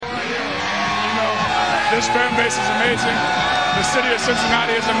This fan base is amazing. The city of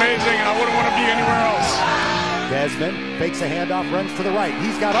Cincinnati is amazing, and I wouldn't want to be anywhere else. Desmond fakes a handoff, runs to the right.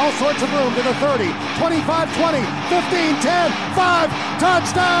 He's got all sorts of room to the 30, 25, 20, 15, 10, 5,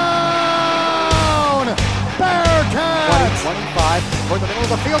 touchdown! Bearcats! 25 toward the middle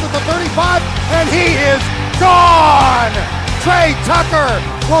of the field at the 35, and he is gone! Trey Tucker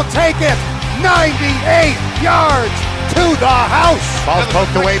will take it 98 yards to the house. Ball's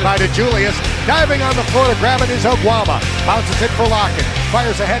poked away by DeJulius. Diving on the floor to grab it is Oguama. Bounces it for Lockett.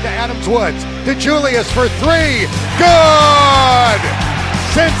 Fires ahead to Adams Woods. DeJulius for three. Good!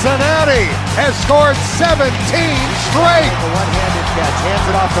 Cincinnati has scored 17 straight. The one-handed catch. Hands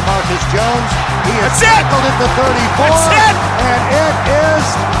it off to Marcus Jones. He is tackled at the 34. And it is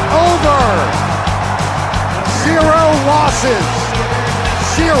over. 0 losses.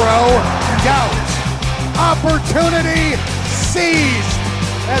 0 doubt. Opportunity seized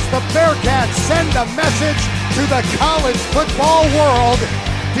as the Bearcats send a message to the college football world.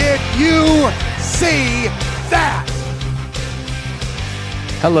 Did you see that?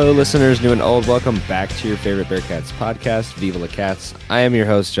 Hello, listeners, new and old. Welcome back to your favorite Bearcats podcast, Viva La Cats. I am your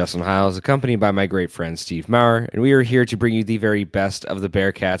host, Justin Hiles, accompanied by my great friend, Steve Maurer, and we are here to bring you the very best of the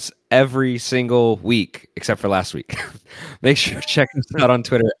Bearcats every single week, except for last week. Make sure to check us out on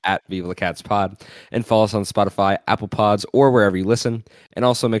Twitter at Viva La Cats Pod, and follow us on Spotify, Apple Pods, or wherever you listen. And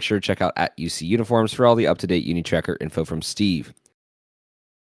also make sure to check out at UC Uniforms for all the up-to-date Uni Tracker info from Steve.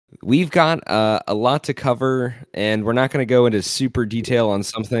 We've got a lot to cover, and we're not going to go into super detail on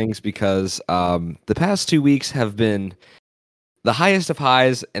some things because the past 2 weeks have been the highest of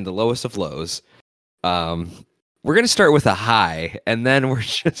highs and the lowest of lows. We're going to start with a high, and then we're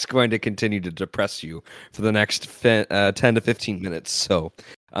just going to continue to depress you for the next 10 to 15 minutes. So,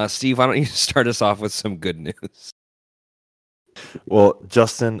 Steve, why don't you start us off with some good news? Well,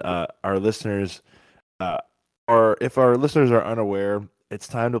 Justin, our listeners, or if our listeners are unaware, it's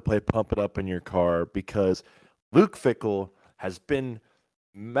time to play Pump It Up in your car because Luke Fickell has been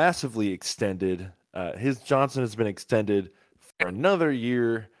massively extended. His Johnson has been extended for another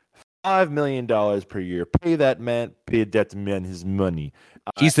year, $5 million per year. Pay that man his money.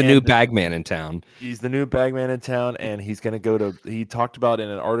 He's the new bagman in town. He's the new bagman in town, and he's going to go to. He talked about in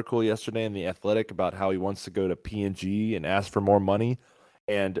an article yesterday in The Athletic about how he wants to go to P&G and ask for more money,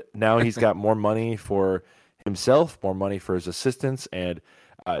 and now he's got more money for himself, more money for his assistants, and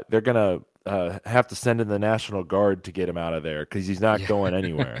they're gonna have to send in the National Guard to get him out of there because he's not going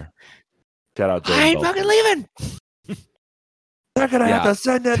anywhere. Shout out Jordan I ain't Belfort. fucking leaving. They're gonna have to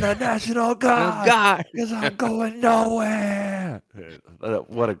send in the National Guard God, because I'm going nowhere.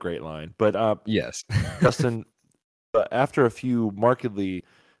 What a great line! But yes, Justin, after a few markedly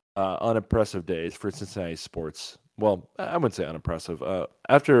unimpressive days for Cincinnati sports, well, I wouldn't say unimpressive.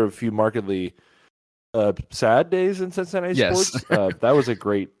 After a few markedly sad days in Cincinnati sports.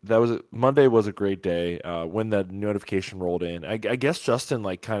 Monday was a great day. When that notification rolled in, I guess Justin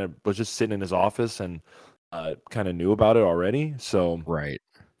kind of was just sitting in his office and kind of knew about it already. So right.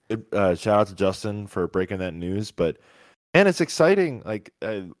 Shout out to Justin for breaking that news. But man, it's exciting.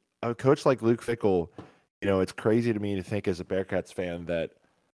 A coach like Luke Fickell, it's crazy to me to think as a Bearcats fan that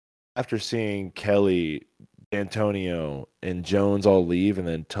after seeing Kelly, Antonio, and Jones all leave and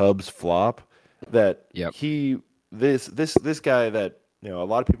then Tubbs flop, that this guy that a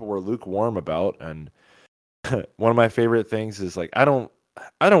lot of people were lukewarm about, and one of my favorite things is I don't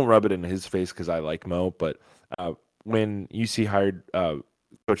rub it in his face because I like Mo, but when UC hired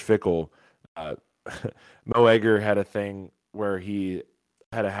Coach Fickell, Mo Egger had a thing where he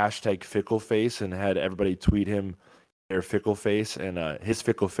had a hashtag Fickell face and had everybody tweet him their Fickell face, and his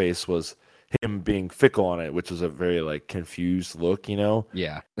Fickell face was him being fickle on it, which was a very confused look,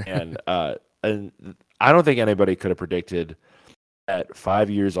 Yeah. And I don't think anybody could have predicted that 5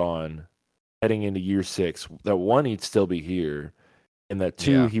 years on, heading into year 6, that one, he'd still be here, and that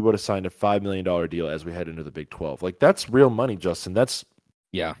two, he would have signed a $5 million deal as we head into the Big 12. That's real money, Justin. That's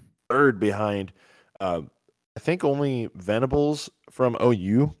third behind, I think only Venables from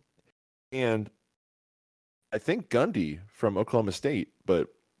OU, and I think Gundy from Oklahoma State. But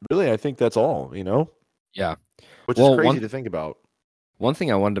really, I think that's all, Yeah. Which is crazy to think about. One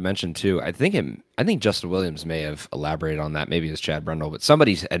thing I wanted to mention too, I think Justin Williams may have elaborated on that, maybe it was Chad Brundle, but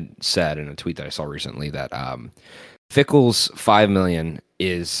somebody had said in a tweet that I saw recently that Fickell's $5 million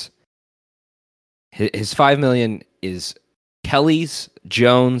is his $5 million is Kelly's,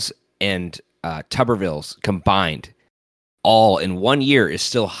 Jones, and Tuberville's combined, all in 1 year, is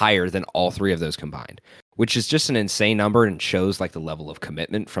still higher than all three of those combined, which is just an insane number and shows the level of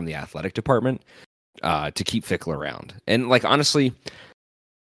commitment from the athletic department to keep Fickell around. And honestly,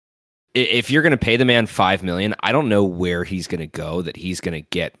 if you're going to pay the man $5 million, I don't know where he's going to go that he's going to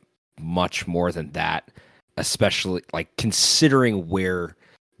get much more than that, especially like considering where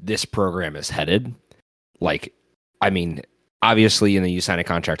this program is headed. Like, I mean, obviously, you sign a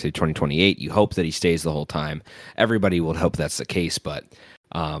contract through 2028. You hope that he stays the whole time. Everybody would hope that's the case, but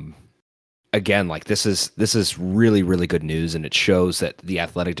again, like this is really, really good news, and it shows that the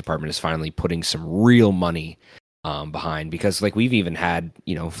athletic department is finally putting some real money behind, because like we've even had,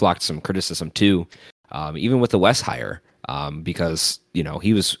 flocked some criticism too, even with the West hire, because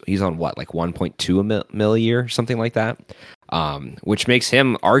he's on what, like 1.2 mil a year, something like that, which makes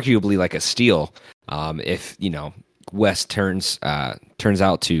him arguably like a steal if West turns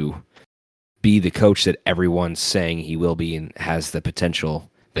out to be the coach that everyone's saying he will be and has the potential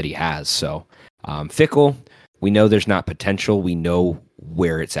that he has. So Fickell, we know there's not potential. We know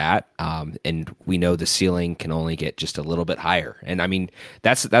where it's at, and we know the ceiling can only get just a little bit higher. And I mean,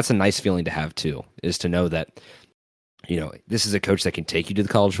 that's a nice feeling to have too, is to know that this is a coach that can take you to the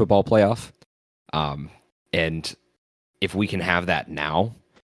college football playoff. And if we can have that now,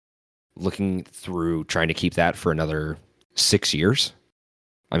 looking through trying to keep that for another 6 years,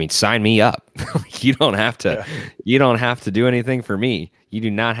 I mean, sign me up. You don't have to. Yeah. You don't have to do anything for me. You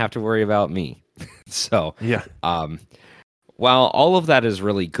do not have to worry about me. So yeah. While all of that is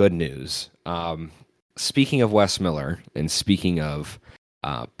really good news, speaking of Wes Miller and speaking of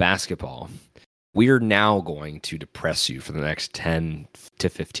basketball, we are now going to depress you for the next 10 to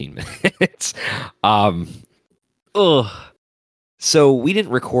 15 minutes. So we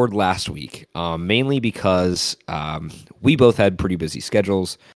didn't record last week, mainly because we both had pretty busy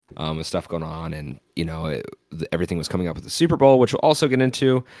schedules with stuff going on, and everything was coming up with the Super Bowl, which we'll also get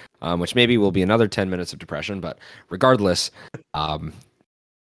into, which maybe will be another 10 minutes of depression. But regardless,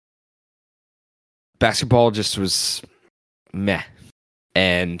 basketball just was meh,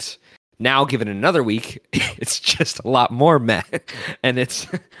 and now given another week, it's just a lot more meh, and it's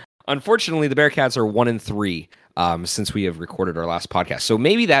unfortunately the Bearcats are 1-3. Since we have recorded our last podcast. So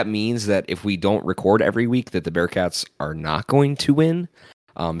maybe that means that if we don't record every week, that the Bearcats are not going to win.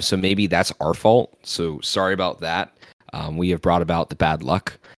 So maybe that's our fault. So sorry about that. We have brought about the bad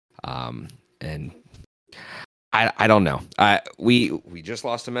luck. And I don't know. We just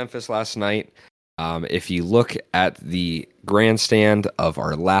lost to Memphis last night. If you look at the grandstand of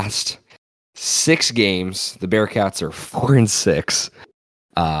our last 6 games, the Bearcats are 4-6.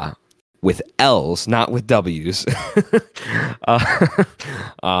 With L's, not with W's.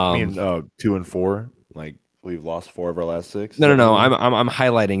 I mean, 2-4. Like we've lost 4 of our last 6. No. I'm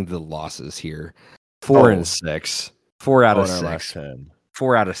highlighting the losses here. 4-6. 4 out of 6.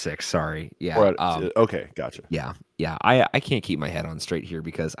 4 out of 6. Sorry. Yeah. Okay, gotcha. Yeah. I can't keep my head on straight here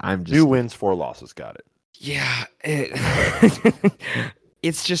because I'm just 2 wins, 4 losses. Got it. Yeah.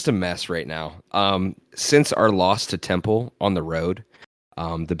 It's just a mess right now. Since our loss to Temple on the road,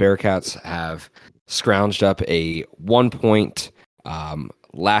 the Bearcats have scrounged up a 1-point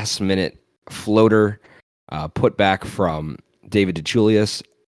last-minute floater put back from David DeJulius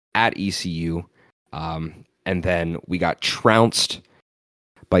at ECU, and then we got trounced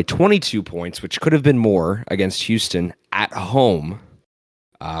by 22 points, which could have been more, against Houston at home,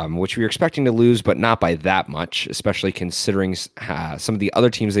 which we were expecting to lose, but not by that much, especially considering some of the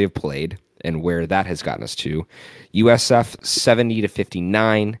other teams they have played and where that has gotten us to. USF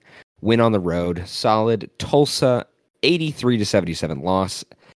 70-59 win on the road, solid. Tulsa 83-77 loss,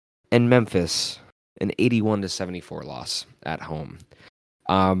 and Memphis an 81-74 loss at home.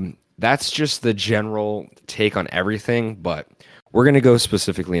 That's just the general take on everything, but we're going to go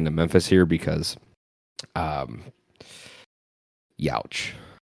specifically into Memphis here because youch.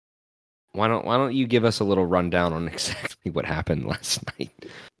 Why don't you give us a little rundown on exactly what happened last night?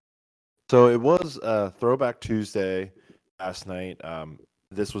 So it was Throwback Tuesday last night.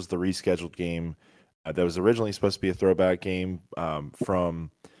 This was the rescheduled game that was originally supposed to be a throwback game from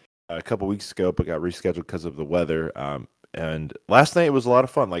a couple weeks ago, but got rescheduled because of the weather. And last night it was a lot of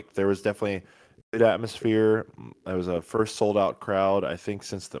fun. Like there was definitely a good atmosphere. It was a first sold out crowd, I think,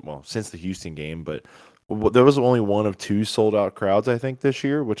 since the Houston game. But there was only one of 2 sold out crowds, I think, this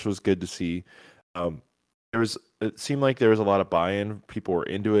year, which was good to see. It seemed like there was a lot of buy-in. People were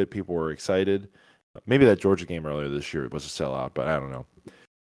into it. People were excited. Maybe that Georgia game earlier this year was a sellout, but I don't know.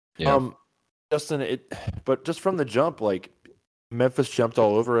 Yeah. Justin, but just from the jump, like Memphis jumped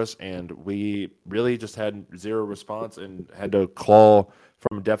all over us, and we really just had 0 response and had to claw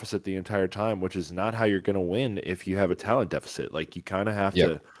from a deficit the entire time, which is not how you're going to win if you have a talent deficit. Like you kind of have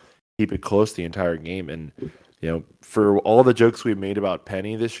to keep it close the entire game. And for all the jokes we've made about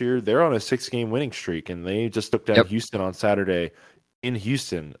Penny this year, they're on a 6-game winning streak, and they just took down Houston on Saturday in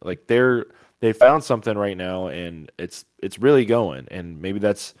Houston. Like they found something right now, and it's really going. And maybe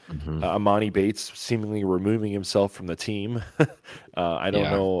that's Amani Bates seemingly removing himself from the team. I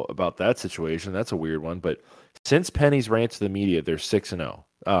don't know about that situation. That's a weird one. But since Penny's ran to the media, they're 6-0.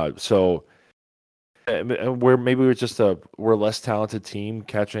 So we're a less talented team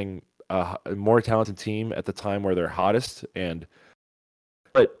catching a more talented team at the time where they're hottest.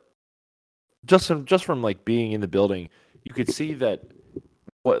 But just from like being in the building, you could see that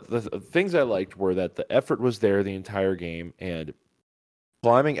what the things I liked were that the effort was there the entire game, and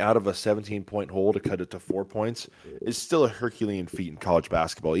climbing out of a 17-point hole to cut it to 4 points is still a Herculean feat in college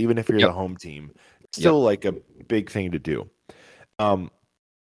basketball, even if you're the home team. It's still like a big thing to do. And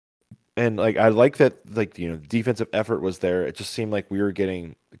like I like that, like, you know, the defensive effort was there. It just seemed like we were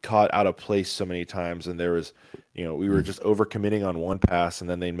getting caught out of place so many times, and there was, you know, we were just overcommitting on one pass, and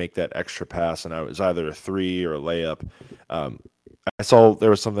then they make that extra pass, and it was either a 3 or a layup. I saw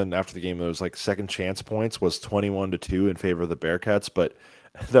there was something after the game that was like second chance points was 21-2 in favor of the Bearcats, but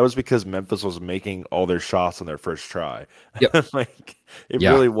that was because Memphis was making all their shots on their first try. Like it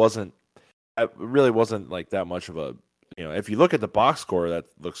really wasn't like that much of a, you know, if you look at the box score, that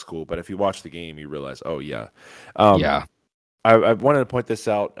looks cool, but if you watch the game, you realize, I wanted to point this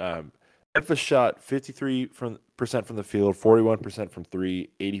out. Memphis shot 53% from the field, 41% from 3,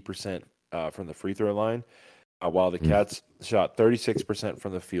 80% from the free throw line, while the Cats shot 36%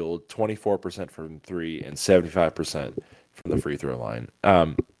 from the field, 24% from 3, and 75% from the free throw line.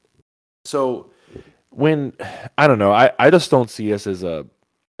 So when I don't know, I just don't see us as a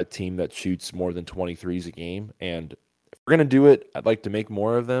team that shoots more than 23s a game, and if we're gonna do it, I'd like to make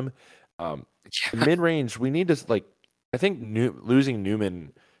more of them. Mid range, we need to, like, I think losing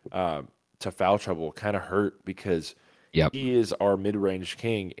Newman to foul trouble kind of hurt because he is our mid range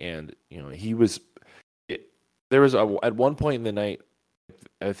king, and you know he was. There was at one point in the night,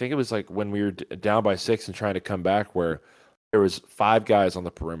 I think it was like when we were down by 6 and trying to come back, where there was 5 guys on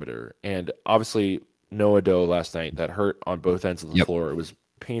the perimeter, and obviously Noah Doe last night that hurt on both ends of the floor. It was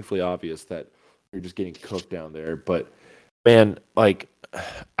painfully obvious that we were just getting cooked down there. But man, like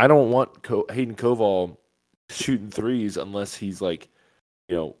I don't want Hayden Koval shooting threes unless he's like,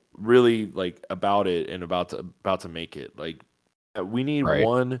 you know, really like about it and about to make it. Like we need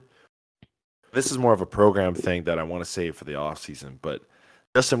one. This is more of a program thing that I want to save for the offseason, but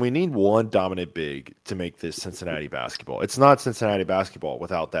Justin, we need one dominant big to make this Cincinnati basketball. It's not Cincinnati basketball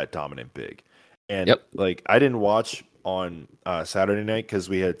without that dominant big. And like I didn't watch on Saturday night because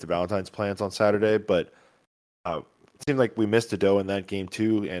we had the Valentine's plans on Saturday, but it seemed like we missed a Doe in that game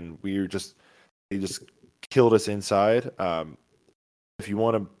too, and they just killed us inside. If you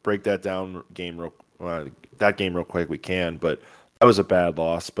want to break that down real quick, we can, but that was a bad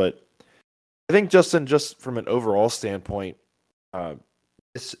loss. But I think, Justin, just from an overall standpoint,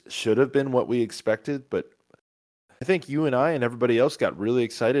 this should have been what we expected, but I think you and I and everybody else got really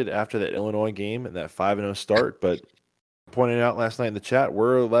excited after that Illinois game and that 5-0 start. But pointed out last night in the chat,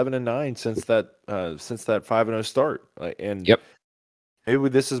 we're 11-9 since that 5-0 start. And maybe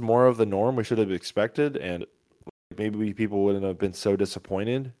this is more of the norm we should have expected, and maybe people wouldn't have been so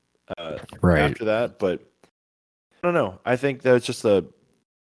disappointed after that. But I don't know. I think that's just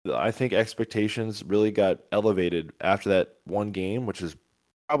I think expectations really got elevated after that one game, which is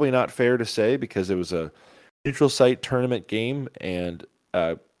probably not fair to say because it was a neutral site tournament game, and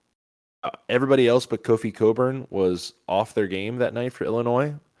everybody else but Kofi Coburn was off their game that night for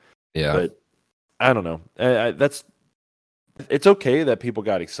Illinois. Yeah, but I don't know. It's okay that people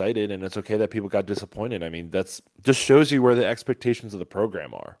got excited, and it's okay that people got disappointed. I mean, that's just shows you where the expectations of the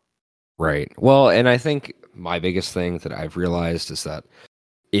program are. Right. Well, and I think my biggest thing that I've realized is that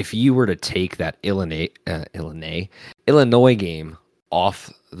if you were to take that Illinois game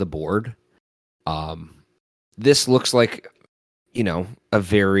off the board, this looks like, you know, a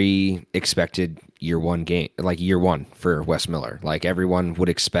very expected year one game, like year one for Wes Miller. Like everyone would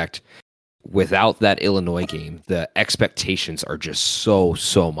expect, without that Illinois game, the expectations are just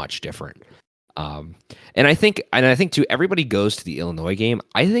so much different. And I think too, everybody goes to the Illinois game.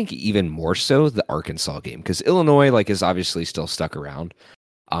 I think even more so the Arkansas game, because Illinois is obviously still stuck around.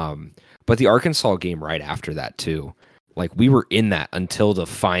 But the Arkansas game right after that too, like we were in that until the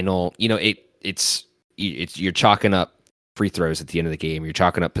final. You know, it's you're chalking up free throws at the end of the game. You're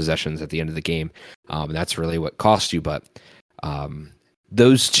chalking up possessions at the end of the game. And that's really what cost you. But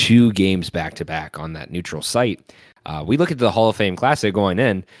those 2 games back to back on that neutral site, we look at the Hall of Fame Classic going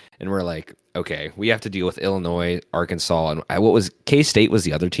in, and we're like, okay, we have to deal with Illinois, Arkansas, and what was K-State was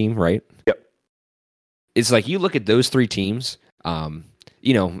the other team, right? Yep. It's like you look at those 3 teams.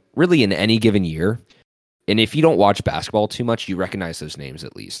 You know, really in any given year, And if you don't watch basketball too much, you recognize those names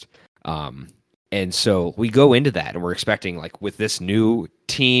at least. And so we go into that and we're expecting, like, with this new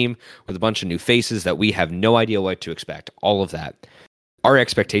team, with a bunch of new faces that we have no idea what to expect, all of that. Our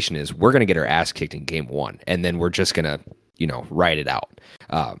expectation is we're going to get our ass kicked in game one, and then we're just going to, ride it out.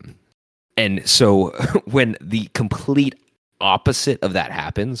 And so when the complete opposite of that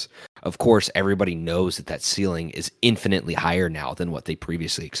happens, of course, everybody knows that ceiling is infinitely higher now than what they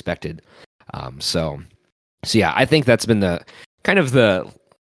previously expected. So yeah, I think that's been the kind of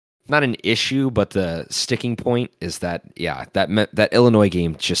not an issue, but the sticking point is that, that Illinois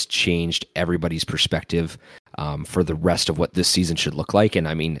game just changed everybody's perspective for the rest of what this season should look like. And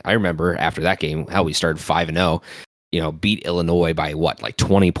I mean, I remember after that game, how we started 5-0, beat Illinois by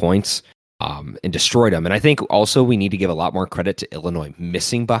 20 points and destroyed them. And I think also we need to give a lot more credit to Illinois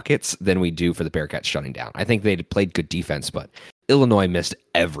missing buckets than we do for the Bearcats shutting down. I think they played good defense, but Illinois missed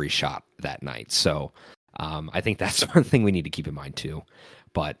every shot that night. So I think that's one thing we need to keep in mind too.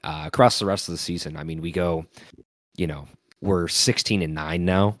 But across the rest of the season, I mean, we go, we're 16-9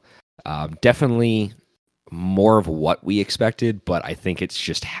 now. Definitely more of what we expected, but I think it's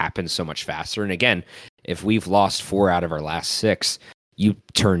just happened so much faster. And again, if we've lost 4 out of our last 6, you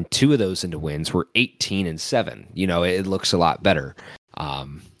turn 2 of those into wins. We're 18-7. It looks a lot better.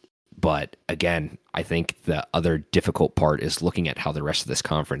 But again, I think the other difficult part is looking at how the rest of this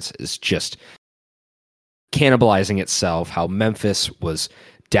conference is just cannibalizing itself, how Memphis was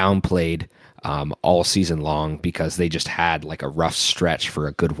downplayed all season long because they just had like a rough stretch for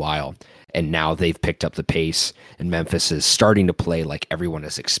a good while. And now they've picked up the pace, and Memphis is starting to play like everyone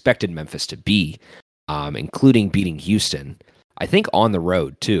has expected Memphis to be, including beating Houston, I think on the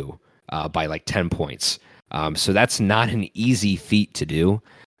road too, by like 10 points. So that's not an easy feat to do.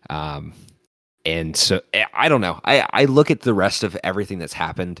 And so I don't know. I look at the rest of everything that's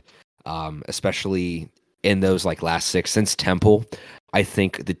happened, especially in those like last 6 since Temple. I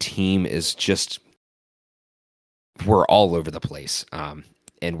think the team is just, we're all over the place.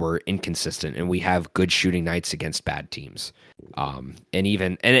 And we're inconsistent, and we have good shooting nights against bad teams. And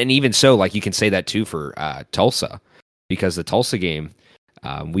even so, like, you can say that too for Tulsa, because the Tulsa game,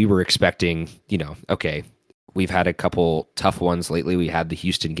 we were expecting, okay, we've had a couple tough ones lately. We had the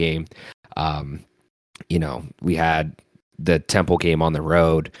Houston game, we had the Temple game on the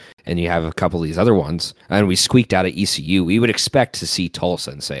road, and you have a couple of these other ones, and we squeaked out at ECU. We would expect to see Tulsa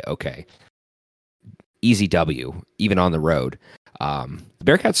and say, okay, easy W, even on the road. The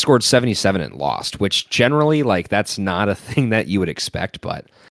Bearcats scored 77 and lost, which generally, like, that's not a thing that you would expect, but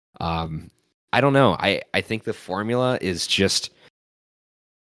I don't know. I think the formula is just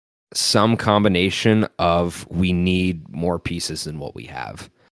some combination of we need more pieces than what we have.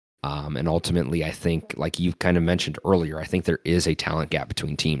 And ultimately, I think, like you kind of mentioned earlier, I think there is a talent gap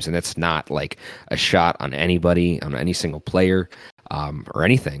between teams, and that's not like a shot on anybody, on any single player, or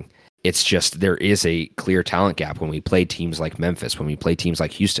anything. It's just there is a clear talent gap when we play teams like Memphis, when we play teams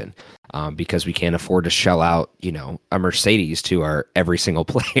like Houston, because we can't afford to shell out, a Mercedes to our every single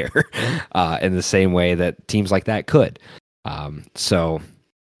player in the same way that teams like that could. So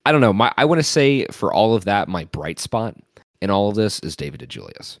I don't know. I want to say for all of that, my bright spot in all of this is David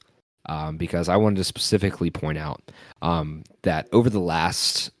DeJulius, because I wanted to specifically point out that over the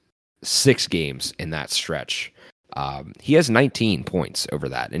last 6 games in that stretch, he has 19 points over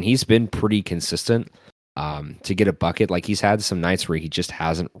that, and he's been pretty consistent to get a bucket. Like, he's had some nights where he just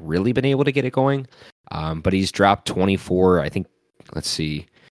hasn't really been able to get it going, but he's dropped 24. I think, let's see,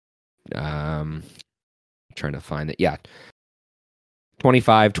 trying to find it. Yeah,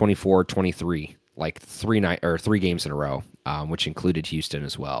 25, 24, 23, like 3 games in a row, which included Houston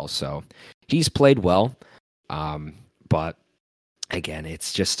as well. So he's played well, but again,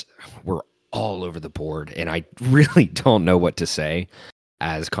 it's just we're all over the board, and I really don't know what to say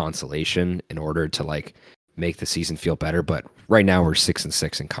as consolation in order to like make the season feel better. But right now we're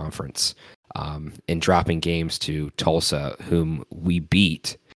 6-6 in conference, and dropping games to Tulsa, whom we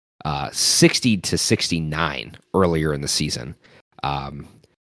beat 60-69 earlier in the season.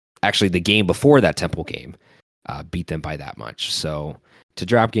 Actually, the game before that Temple game beat them by that much. So to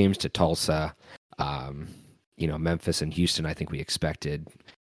drop games to Tulsa, Memphis and Houston, I think we expected,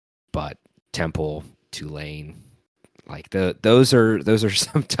 but Temple, Tulane, like those are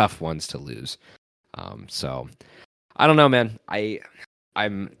some tough ones to lose. So I don't know, man.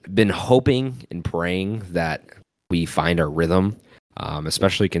 I'm been hoping and praying that we find our rhythm,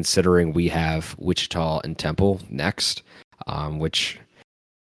 especially considering we have Wichita and Temple next, which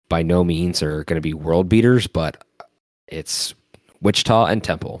by no means are going to be world beaters, but it's Wichita and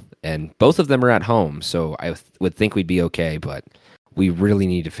Temple, and both of them are at home. So I would think we'd be okay, but we really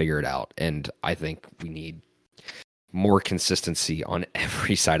need to figure it out. And I think we need more consistency on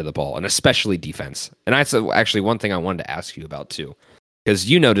every side of the ball, and especially defense. And that's actually one thing I wanted to ask you about too, because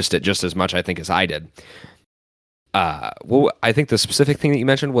you noticed it just as much, I think, as I did. Well, I think the specific thing that you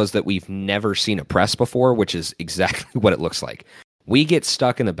mentioned was that we've never seen a press before, which is exactly what it looks like. We get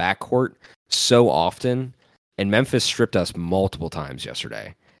stuck in the backcourt so often, and Memphis stripped us multiple times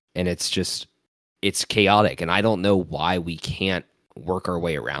yesterday, and it's chaotic, and I don't know why we can't work our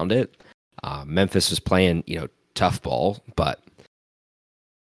way around it. Memphis was playing, tough ball, but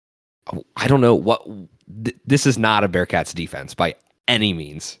I don't know what this is not a Bearcats defense by any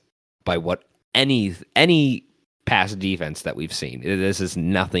means, by what any past defense that we've seen. This is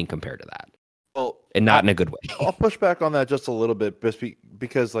nothing compared to that. Well, and not in a good way. I'll push back on that just a little bit,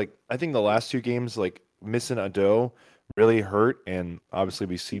 because I think the last 2 games, missing Ado really hurt, and obviously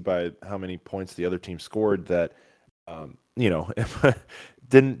we see by how many points the other team scored that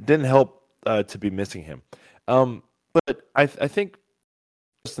didn't help to be missing him. But I think,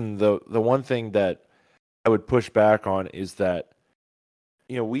 Justin, the one thing that I would push back on is that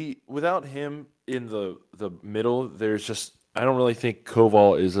we without him in the middle, there's just, I don't really think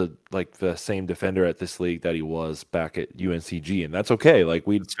Koval is the same defender at this league that he was back at UNCG, and that's okay.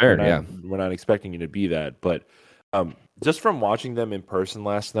 We're not expecting you to be that, but just from watching them in person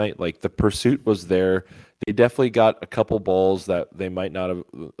last night, the pursuit was there. They definitely got a couple balls that they might not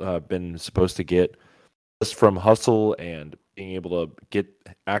have been supposed to get, just from hustle and being able to get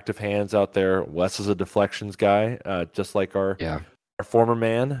active hands out there. Wes is a deflections guy, just like our former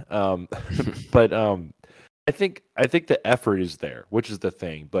man. But I think the effort is there, which is the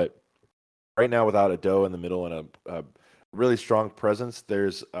thing. But right now, without Ado in the middle and a really strong presence,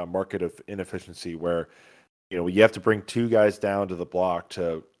 there's a market of inefficiency where you have to bring 2 guys down to the block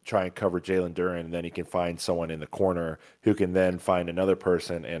to try and cover Jalen Duren, and then he can find someone in the corner who can then find another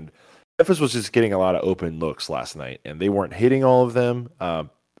person. And Memphis was just getting a lot of open looks last night, and they weren't hitting all of them.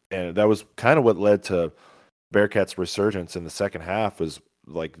 And that was kind of what led to Bearcats' resurgence in the second half. Was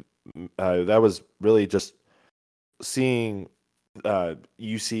that was really just seeing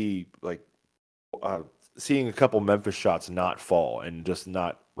UC seeing a couple Memphis shots not fall and just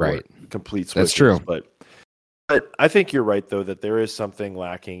not complete switches. That's true. But I think you're right, though, that there is something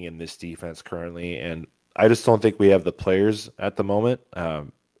lacking in this defense currently, and I just don't think we have the players at the moment.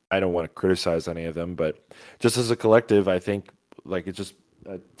 I don't want to criticize any of them, but just as a collective, I think it's just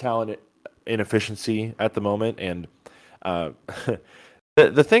talent inefficiency at the moment. And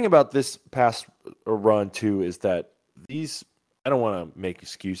the thing about this past run too is that I don't want to make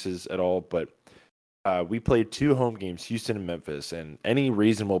excuses at all, but we played 2 home games, Houston and Memphis, and any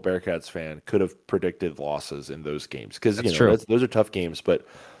reasonable Bearcats fan could have predicted losses in those games, because those are tough games. But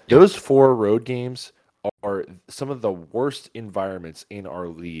those 4 road games are some of the worst environments in our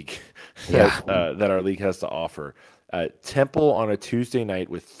league that our league has to offer. Temple on a Tuesday night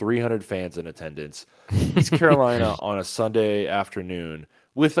with 300 fans in attendance, East Carolina on a Sunday afternoon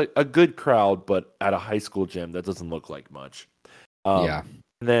with a good crowd, but at a high school gym that doesn't look like much.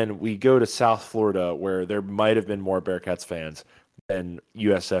 And then we go to South Florida, where there might have been more Bearcats fans than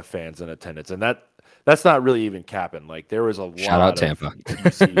USF fans in attendance, and that's not really even capping. There was a lot out Tampa. of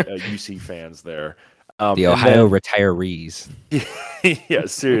UC fans there. The Ohio retirees. Yeah,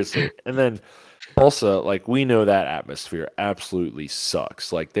 seriously. And then Tulsa, we know that atmosphere absolutely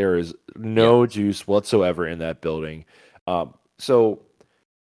sucks. There is no juice whatsoever in that building. So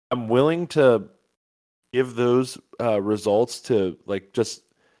I'm willing to give those results to just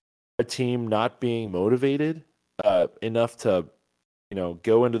a team not being motivated enough to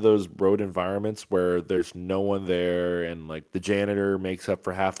go into those road environments where there's no one there, and the janitor makes up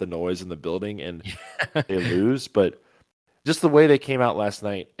for half the noise in the building, and they lose. But just the way they came out last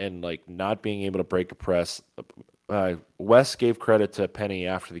night and not being able to break a press. Wes gave credit to Penny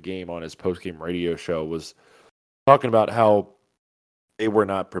after the game on his post-game radio show, was talking about how they were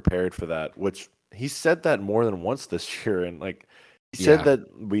not prepared for that, which he said that more than once this year. And he said that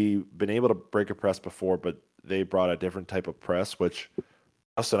we've been able to break a press before, but they brought a different type of press, which,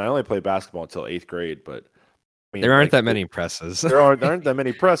 Justin, I only played basketball until 8th grade, but there aren't that many presses. There aren't that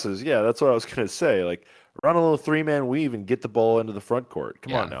many presses. Yeah, that's what I was going to say. Run a little 3-man weave and get the ball into the front court.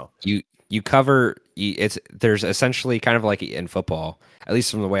 Come on now. You cover. There's essentially kind of like in football, at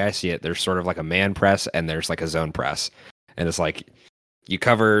least from the way I see it. There's sort of a man press and there's a zone press, and it's you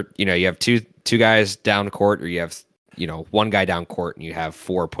cover. You have two guys down court, or you have one guy down court, and you have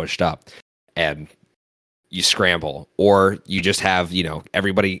 4 pushed up, and you scramble, or you just have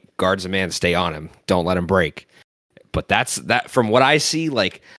everybody guards a man, stay on him, don't let him break. But that's that. From what I see,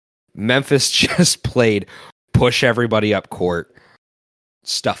 Memphis just played push everybody up court,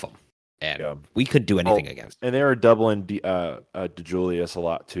 stuff them. and we couldn't do anything against it. And they were doubling DeJulius a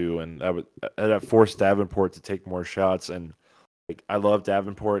lot too, and that forced Davenport to take more shots. And like, I love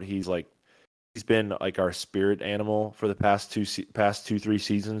Davenport. He's been like our spirit animal for the past 2-3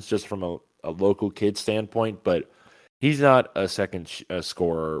 seasons, just from a local kid standpoint. But he's not a second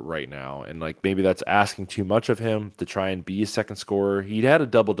scorer right now, and like maybe that's asking too much of him to try and be a second scorer. He had a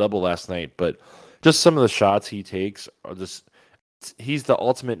double last night, but just some of the shots he takes are just. He's the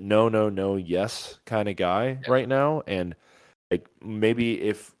ultimate no, yes kind of guy right now. And like maybe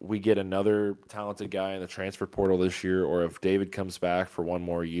if we get another talented guy in the transfer portal this year, or if David comes back for one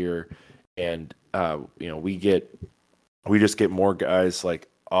more year and, we just get more guys like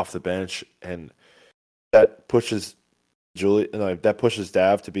off the bench, and that pushes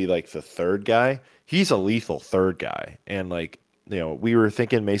Dav to be like the third guy. He's a lethal third guy. And like, we were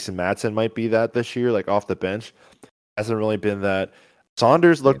thinking Mason Matson might be that this year, like off the bench. Hasn't really been that.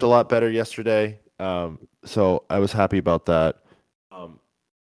 Saunders looked a lot better yesterday, so I was happy about that.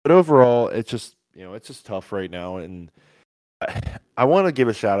 But overall, it's just tough right now, and I want to give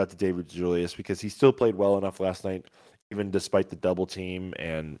a shout out to David DeJulius because he still played well enough last night, even despite the double team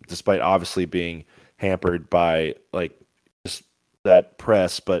and despite obviously being hampered by like just that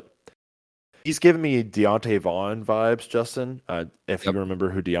press. But he's giving me Deontay Vaughn vibes, Justin. If you remember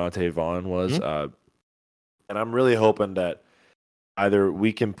who Deontay Vaughn was. Mm-hmm. And I'm really hoping that either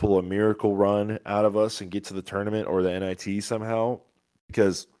we can pull a miracle run out of us and get to the tournament or the NIT somehow,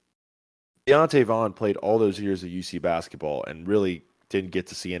 because Deontay Vaughn played all those years of UC basketball and really didn't get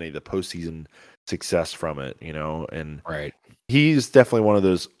to see any of the postseason success from it, and right. He's definitely one of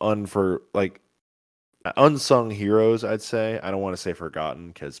those unsung heroes, I'd say. I don't want to say forgotten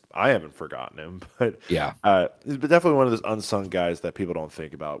because I haven't forgotten him, but yeah, but definitely one of those unsung guys that people don't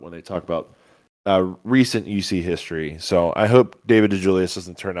think about when they talk about recent UC history. So I hope David DeJulius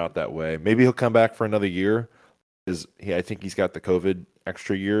doesn't turn out that way. Maybe he'll come back for another year, because I think he's got the COVID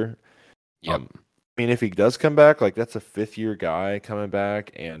extra year. Yep. I mean, if he does come back, like that's a 5th-year guy coming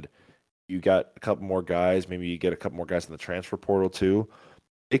back, and you got a couple more guys. Maybe you get a couple more guys in the transfer portal too.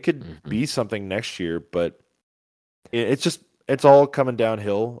 It could be something next year, but it's all coming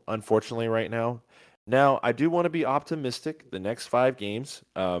downhill, unfortunately, right now. Now, I do want to be optimistic. The next 5 games,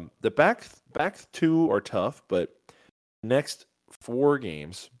 the back 2 are tough, but next 4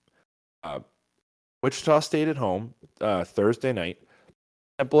 games, Wichita State at home Thursday night,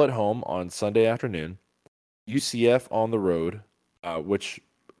 Temple at home on Sunday afternoon, UCF on the road, which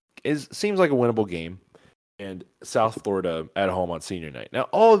seems like a winnable game, and South Florida at home on senior night. Now,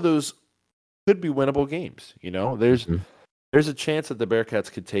 all of those could be winnable games. There's a chance that the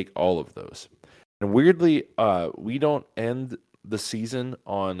Bearcats could take all of those. And weirdly, we don't end the season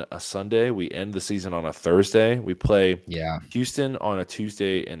on a Sunday. We end the season on a Thursday. We play Houston on a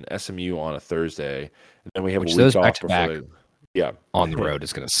Tuesday and SMU on a Thursday. And then we have a week off before on the road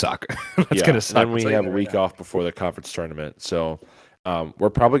is going to suck. It's going to suck. And then we have a week off before the conference tournament. So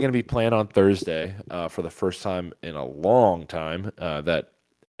we're probably going to be playing on Thursday for the first time in a long time that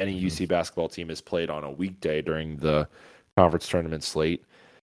any UC basketball team has played on a weekday during the conference tournament slate.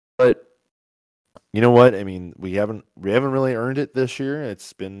 But you know what? I mean, we haven't really earned it this year.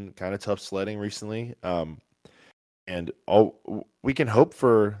 It's been kind of tough sledding recently, and we can hope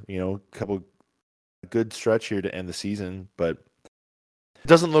for a good stretch here to end the season. But it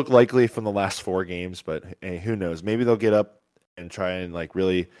doesn't look likely from the last 4 games. But hey, who knows? Maybe they'll get up and try and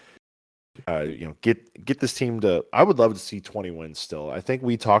really, get this team to. I would love to see 20 wins still. I think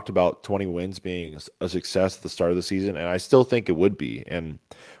we talked about 20 wins being a success at the start of the season, and I still think it would be. And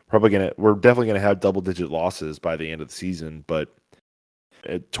we're definitely gonna have double-digit losses by the end of the season, but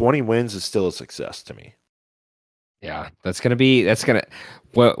 20 wins is still a success to me. Yeah,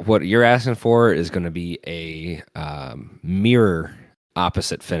 what you're asking for is gonna be a mirror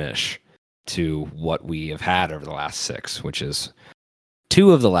opposite finish to what we have had over the last 6, which is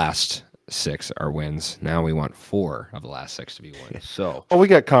 2 of the last 6 are wins. Now we want 4 of the last 6 to be wins. So, we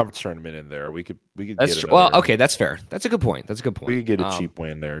got conference tournament in there. We could. That's true. Well, okay, that's fair. That's a good point. We could get a cheap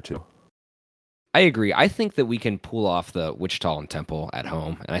win there too. I agree. I think that we can pull off the Wichita and Temple at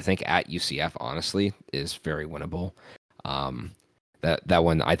home, and I think at UCF, honestly, is very winnable. That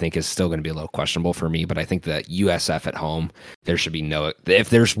one I think is still going to be a little questionable for me, but I think that USF at home, there should be if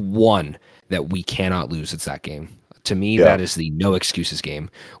there's one that we cannot lose, it's that game. To me, that is the no excuses game.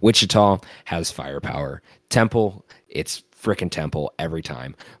 Wichita has firepower. Temple, it's frickin' Temple every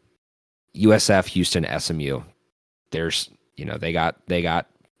time. USF, Houston, SMU, there's they got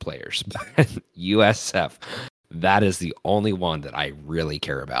players. USF, that is the only one that I really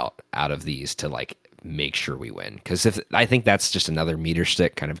care about out of these to make sure we win. Because I think that's just another meter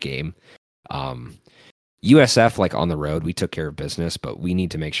stick kind of game. USF, like on the road, we took care of business, but we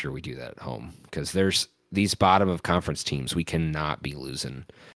need to make sure we do that at home because there's these bottom of conference teams. We cannot be losing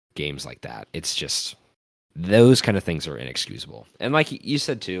games like that. It's just those kind of things are inexcusable. And like you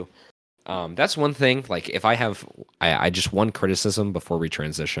said too, that's one thing. Like if I just one criticism before we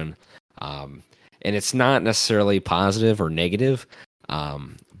transition, and it's not necessarily positive or negative,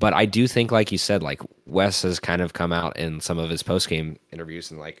 but I do think, like you said, like Wes has kind of come out in some of his post-game interviews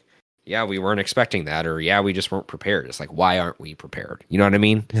and like, yeah, we weren't expecting that, or yeah, we just weren't prepared. It's like, why aren't we prepared? You know what I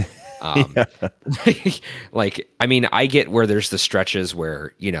mean? Like, I mean, I get where there's the stretches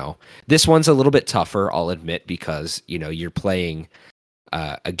where, you know, this one's a little bit tougher, I'll admit, because, you know, you're playing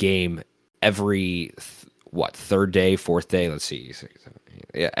a game every, third day, fourth day? Let's see.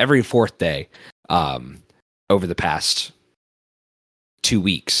 Yeah, every fourth day over the past 2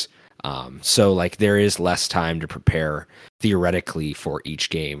 weeks. So like there is less time to prepare theoretically for each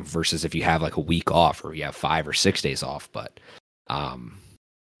game versus if you have like a week off or you have 5 or 6 days off. But,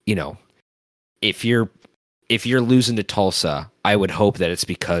 you know, if you're losing to Tulsa, I would hope that it's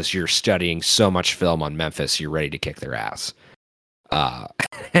because you're studying so much film on Memphis, you're ready to kick their ass.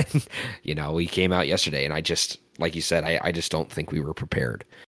 And, you know, we came out yesterday and I just, like you said, I just don't think we were prepared.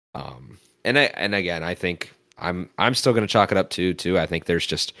 And again, I think I'm still going to chalk it up to I think there's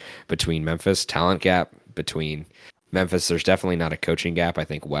just between Memphis talent gap between Memphis. There's definitely not a coaching gap. I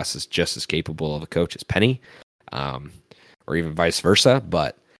think Wes is just as capable of a coach as Penny, or even vice versa.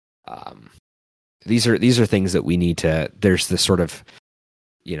 But these are things that we need to. There's this sort of,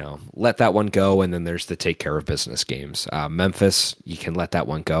 you know, let that one go, and then there's the take care of business games. Memphis, you can let that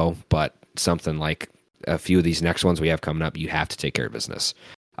one go, but something like a few of these next ones we have coming up, you have to take care of business.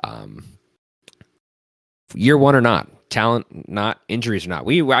 Year one or not, talent, not injuries or not.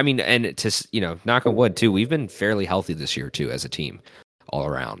 I mean, and to, you know, knock on wood too, we've been fairly healthy this year too as a team all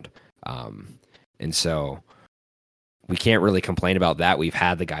around. And so we can't really complain about that. We've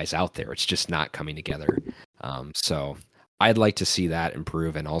had the guys out there. It's just not coming together. So I'd like to see that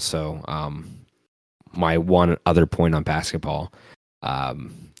improve. And also my one other point on basketball,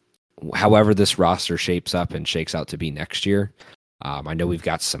 however this roster shapes up and shakes out to be next year, I know we've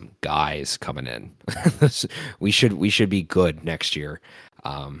got some guys coming in. we should be good next year.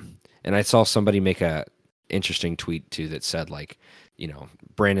 And I saw somebody make a interesting tweet too that said, like, you know,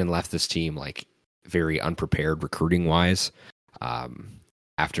 Brandon left this team like very unprepared recruiting wise,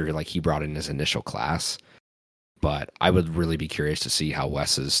 after like he brought in his initial class. But I would really be curious to see how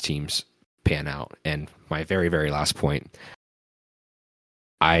Wes's teams pan out. And my very, very last point,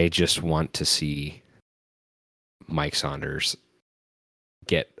 I just want to see Mike Saunders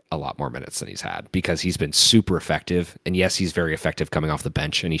get a lot more minutes than he's had, because he's been super effective. And yes, he's very effective coming off the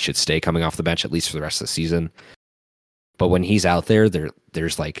bench, and he should stay coming off the bench at least for the rest of the season. But when he's out there,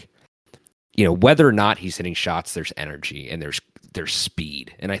 there's like, you know, whether or not he's hitting shots, there's energy and there's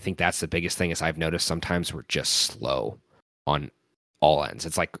speed. And I think that's the biggest thing is I've noticed sometimes we're just slow on all ends.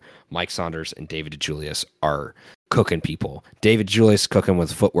 It's like Mike Saunders and David DeJulius are cooking people. David DeJulius cooking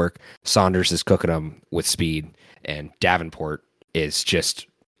with footwork. Saunders is cooking them with speed. And Davenport is just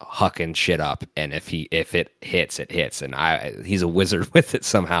hucking shit up, and if it hits, it hits, and he's a wizard with it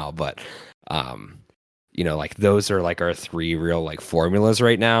somehow. But you know, like those are like our three real like formulas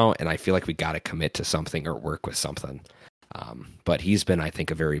right now, and I feel like we got to commit to something or work with something. But he's been, I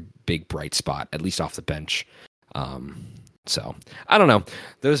think, a very big bright spot, at least off the bench. So I don't know.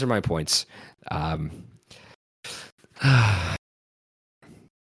 Those are my points.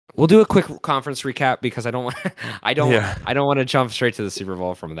 We'll do a quick conference recap because I don't want to jump straight to the Super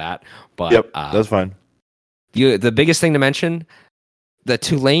Bowl from that. But yep, that's fine. The biggest thing to mention, the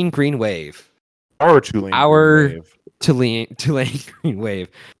Tulane Green Wave. Our Tulane Green Wave.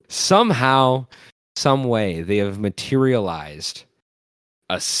 Somehow, some way, they have materialized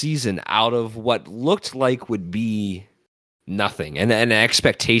a season out of what looked like would be nothing, and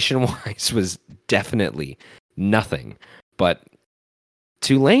expectation-wise was definitely nothing. But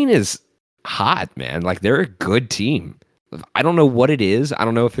Tulane is hot, man. Like, they're a good team. I don't know what it is. I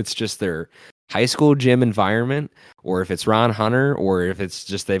don't know if it's just their high school gym environment, or if it's Ron Hunter, or if it's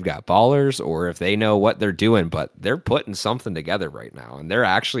just they've got ballers, or if they know what they're doing, but they're putting something together right now. And they're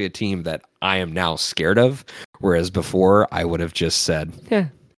actually a team that I am now scared of, whereas before I would have just said, yeah,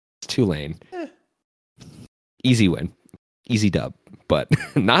 it's Tulane. Easy win. Easy dub. But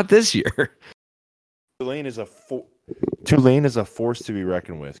not this year. Tulane is a force to be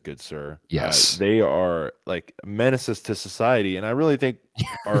reckoned with, good sir. Yes. They are like menaces to society, and I really think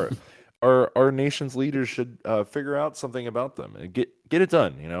our nation's leaders should figure out something about them and get it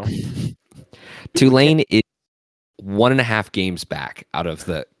done, you know? Tulane is 1.5 games back out of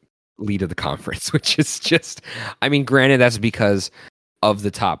the lead of the conference, which is just, I mean, granted, that's because of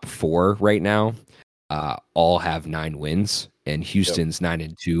the top 4 right now, all have 9 wins, and Houston's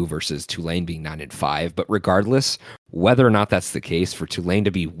 9-2 versus Tulane being 9-5. But regardless, whether or not that's the case, for Tulane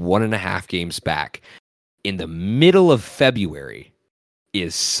to be 1.5 games back in the middle of February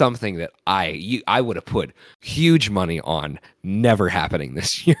is something that I would have put huge money on never happening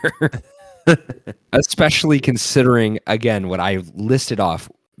this year. Especially considering, again, what I listed off,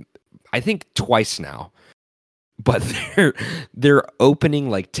 I think twice now, but their opening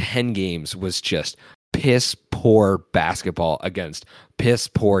like 10 games was just piss poor basketball against piss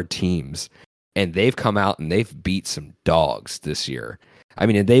poor teams, and they've come out and they've beat some dogs this year. I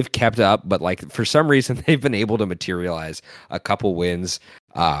mean, and they've kept up, but like for some reason they've been able to materialize a couple wins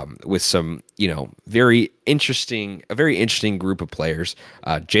with some, a very interesting group of players.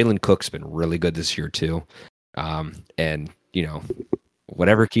 Jalen Cook's been really good this year too, and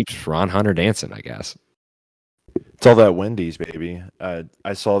whatever keeps Ron Hunter dancing, I guess. It's all that Wendy's, baby.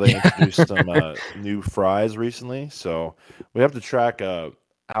 I saw they introduced some new fries recently, so we have to track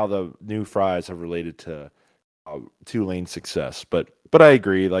how the new fries have related to Tulane's success. But I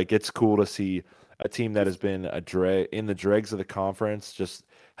agree, like it's cool to see a team that has been in the dregs of the conference just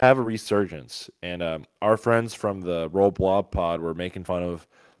have a resurgence. And our friends from the Roll Blob Pod were making fun of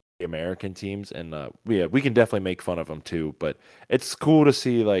the American teams, and we can definitely make fun of them too. But it's cool to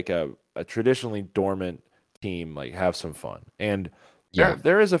see like a traditionally dormant team like have some fun. And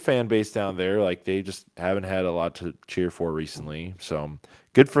there is a fan base down there, like they just haven't had a lot to cheer for recently, so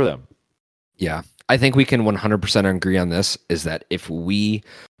good for them. Yeah, I think we can 100% agree on this, is that if we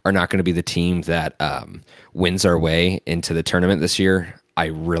are not going to be the team that wins our way into the tournament this year, I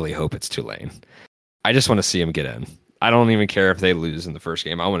really hope it's Tulane. I just want to see them get in. I don't even care if they lose in the first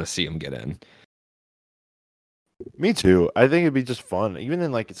game. I want to see them get in. Me too. I think it'd be just fun, even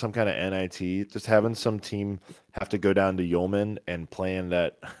in like some kind of NIT, just having some team have to go down to Yeoman and play in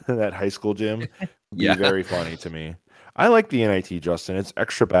that high school gym would be very funny to me. I like the NIT, Justin. It's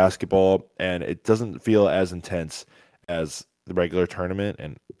extra basketball, and it doesn't feel as intense as the regular tournament.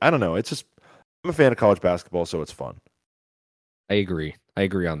 And I don't know. It's just, I'm a fan of college basketball, so it's fun. I agree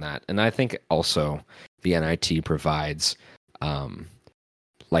on that. And I think also the NIT provides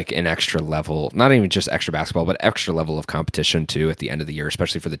like an extra level, not even just extra basketball, but extra level of competition too at the end of the year,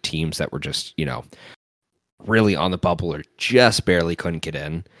 especially for the teams that were just, really on the bubble or just barely couldn't get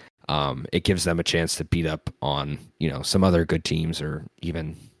in. It gives them a chance to beat up on, some other good teams, or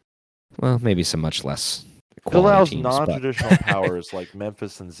even, well, maybe some much less It allows teams, non-traditional powers like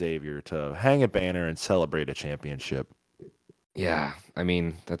Memphis and Xavier to hang a banner and celebrate a championship. Yeah, I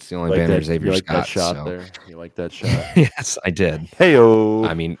mean, that's the only banner Xavier's got. That shot there? You like that shot? Yes, I did. Hey-o!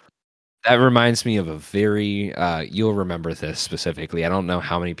 I mean, that reminds me of a very, you'll remember this specifically. I don't know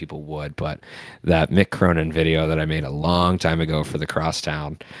how many people would, but that Mick Cronin video that I made a long time ago for the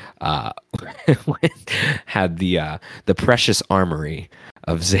Crosstown had the precious armory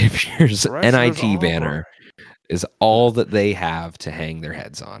of Xavier's NIT banner is all that they have to hang their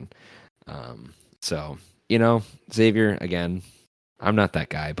heads on. So, Xavier, again, I'm not that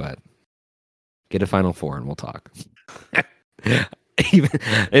guy, but get a Final Four and we'll talk.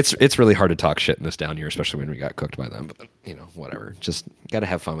 It's really hard to talk shit in this down here, especially when we got cooked by them. But whatever. Just got to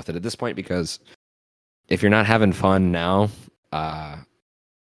have fun with it at this point, because if you're not having fun now, I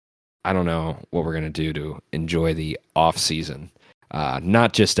don't know what we're gonna do to enjoy the off season.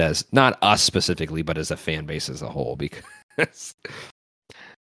 Not us specifically, but as a fan base as a whole. Because,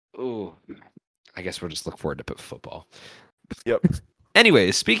 I guess we'll just look forward to football. Yep.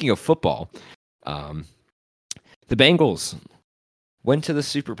 Anyways, speaking of football, the Bengals went to the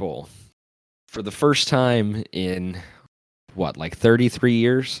Super Bowl for the first time in 33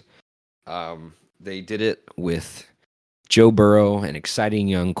 years. They did it with Joe Burrow, an exciting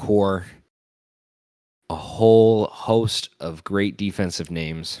young core, a whole host of great defensive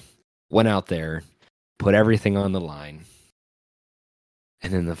names, went out there, put everything on the line.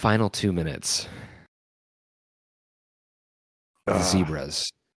 And in the final 2 minutes, the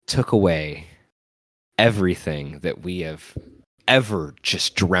Zebras took away everything that we have ever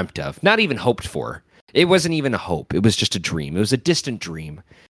just dreamt of, not even hoped for. It wasn't even a hope. It was just a dream. It was a distant dream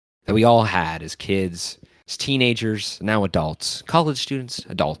that we all had as kids, as teenagers, now adults, college students,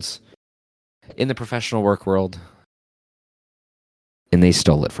 adults, in the professional work world. And they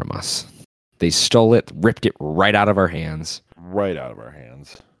stole it from us. They stole it, ripped it right out of our hands. Right out of our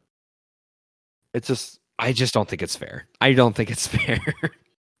hands. It's just... I just don't think it's fair. I don't think it's fair.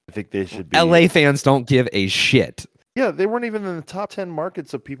 I think they should be... LA fans don't give a shit. Yeah, they weren't even in the top 10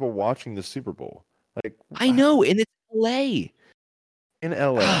 markets of people watching the Super Bowl. Like, I know, and it's LA. in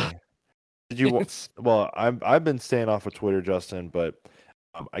LA. Did you? It's- Well, I've been staying off of Twitter, Justin, but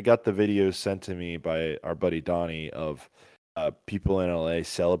I got the videos sent to me by our buddy Donnie of people in LA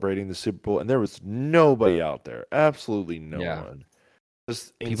celebrating the Super Bowl, and there was nobody out there. Absolutely no Yeah. one.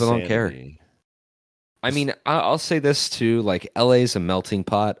 Just People don't care. insanity. I mean, I'll say this too, like LA is a melting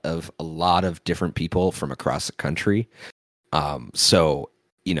pot of a lot of different people from across the country. So,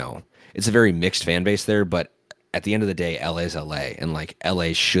 it's a very mixed fan base there, but at the end of the day, LA is LA, and like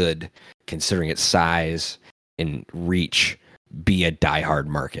LA should, considering its size and reach, be a diehard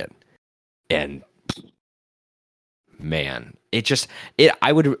market. And man,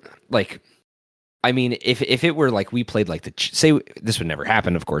 I would like, I mean, if it were like we played like say this would never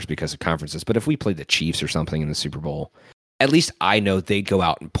happen, of course, because of conferences, but if we played the Chiefs or something in the Super Bowl, at least I know they'd go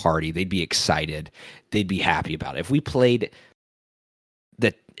out and party. They'd be excited. They'd be happy about it. If we played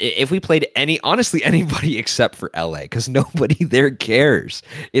honestly, anybody except for LA, because nobody there cares.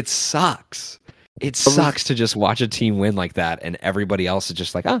 It sucks. It sucks to just watch a team win like that, and everybody else is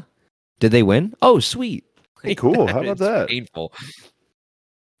just like, did they win? Oh, sweet. Hey, cool. How about that? Painful.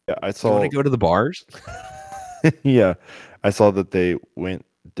 Yeah, I You saw. want to go to the bars? Yeah, I saw that they went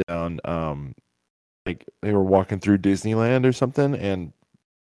down. Like they were walking through Disneyland or something, and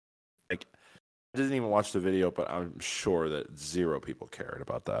like I didn't even watch the video, but I'm sure that zero people cared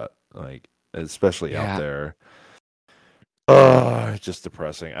about that. Like, especially out there. It's just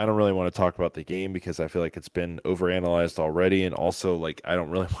depressing. I don't really want to talk about the game because I feel like it's been overanalyzed already, and also like I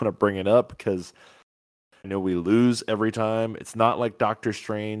don't really want to bring it up because I know we lose every time. It's not like Doctor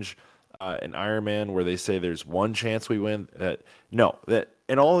Strange and Iron Man where they say there's one chance we win. That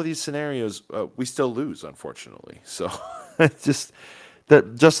in all of these scenarios we still lose, unfortunately. So it's just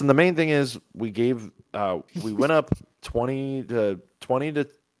that, Justin. The main thing is we went up 20 to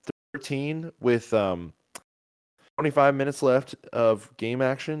 13 with 25 minutes left of game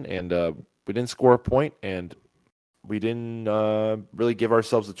action, and we didn't score a point, and we didn't really give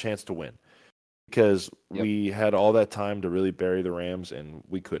ourselves a chance to win because we had all that time to really bury the Rams, and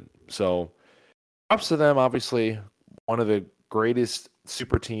we couldn't. So props to them, obviously, one of the greatest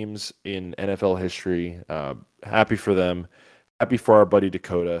super teams in NFL history. Happy for them. Happy for our buddy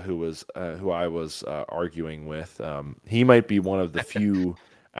Dakota, who I was arguing with. He might be one of the few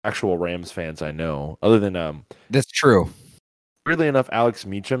actual Rams fans I know, other than that's true. Weirdly enough, Alex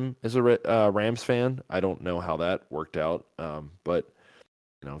Meacham is a Rams fan. I don't know how that worked out, but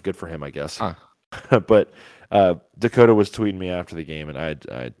good for him, I guess. Huh. But Dakota was tweeting me after the game, and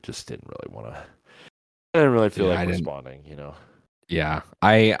I just didn't really want to. I didn't really feel like responding. Yeah,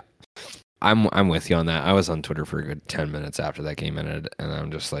 I'm with you on that. I was on Twitter for a good 10 minutes after that game ended, and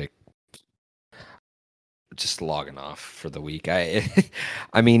I'm just like, just logging off for the week.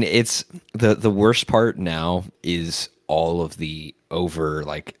 I mean, it's the worst part now is all of the over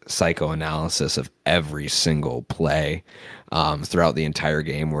like psychoanalysis of every single play throughout the entire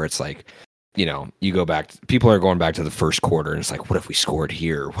game, where it's like, you go back, people are going back to the first quarter, and it's like, what if we scored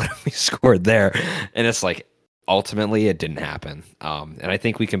here? What if we scored there? And it's like, ultimately it didn't happen. And I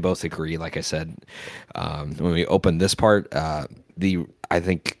think we can both agree, like I said, when we opened this part, I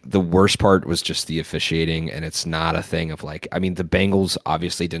think the worst part was just the officiating, and it's not a thing of like, I mean, the Bengals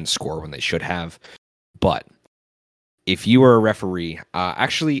obviously didn't score when they should have, but if you were a referee,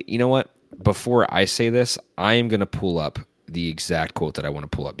 actually, you know what? Before I say this, I am going to pull up the exact quote that I want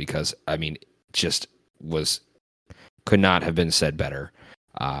to pull up because, I mean, just could not have been said better.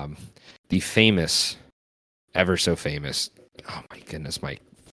 The famous, ever so famous, oh my goodness, my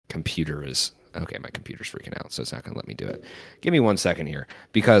computer's freaking out, so it's not going to let me do it. Give me 1 second here,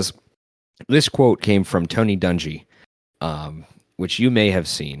 because this quote came from Tony Dungy, which you may have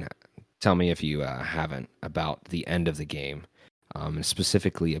seen. Tell me if you haven't, about the end of the game, and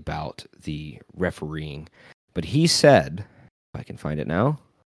specifically about the refereeing. But he said, if I can find it now.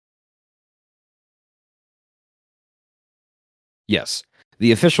 Yes.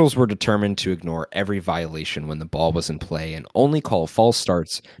 The officials were determined to ignore every violation when the ball was in play and only call false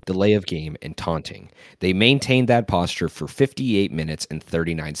starts, delay of game, and taunting. They maintained that posture for 58 minutes and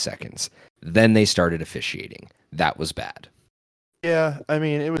 39 seconds. Then they started officiating. That was bad. Yeah, I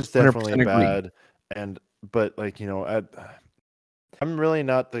mean, it was definitely bad. But like, I'm really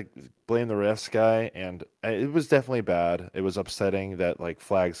not the blame the refs guy, and it was definitely bad. It was upsetting that like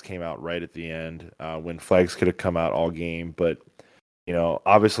flags came out right at the end when flags could have come out all game, but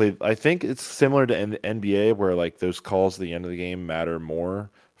obviously, I think it's similar to the NBA where like those calls at the end of the game matter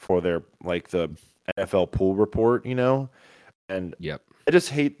more for their like the NFL pool report, and yep. I just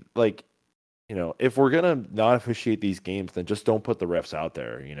hate like if we're gonna not officiate these games, then just don't put the refs out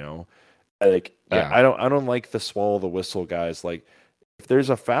there. Like I don't like the swallow the whistle guys. Like if there's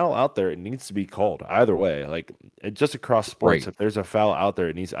a foul out there, it needs to be called either way. Like just across sports, if there's a foul out there,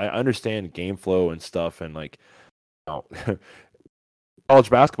 it needs. I understand game flow and stuff, and like, college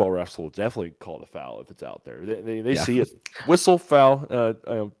basketball refs will definitely call the foul if it's out there. They see it, whistle, foul,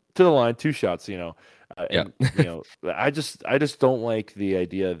 to the line, 2 shots. I just don't like the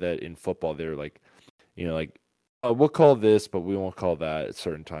idea that in football they're like, we'll call this, but we won't call that at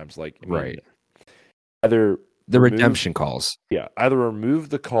certain times. Like, either the redemption calls. Yeah, either remove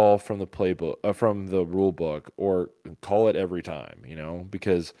the call from the playbook, from the rule book, or call it every time.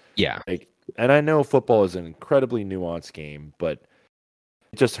 Because and I know football is an incredibly nuanced game, but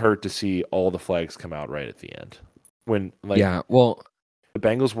it just hurt to see all the flags come out right at the end. When the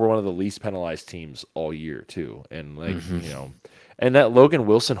Bengals were one of the least penalized teams all year too, and and that Logan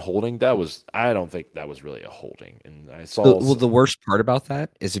Wilson holding, I don't think that was really a holding. And I saw the worst part about that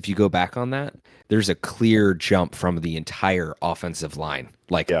is if you go back on that, there's a clear jump from the entire offensive line.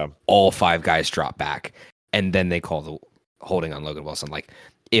 Like all 5 guys drop back, and then they call the holding on Logan Wilson. Like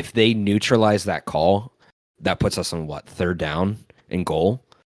if they neutralize that call, that puts us on 3rd down and goal.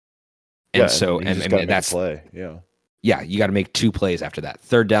 And and that's play. Yeah, you got to make 2 plays after that.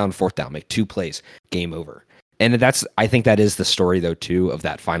 3rd down, 4th down, make 2 plays, game over. And I think that is the story though too of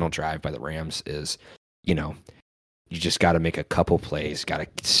that final drive by the Rams is, you just got to make a couple plays, got to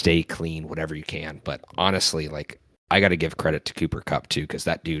stay clean, whatever you can. But honestly, like I got to give credit to Cooper Kupp too, because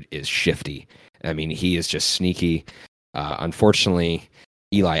that dude is shifty. I mean, he is just sneaky. Unfortunately,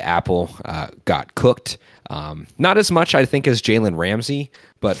 Eli Apple got cooked. Not as much, I think, as Jalen Ramsey,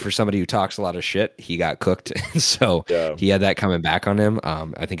 but for somebody who talks a lot of shit, he got cooked. So he had that coming back on him.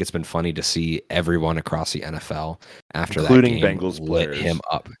 I think it's been funny to see everyone across the NFL after including that game Bengals lit players. him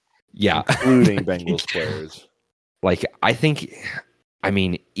up. Yeah, including Bengals players. Like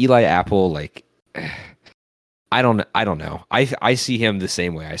Eli Apple. Like I don't know. I see him the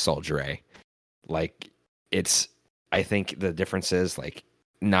same way I saw Dre. Like I think the difference is like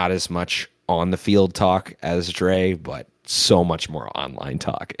not as much on the field talk as Dre, but so much more online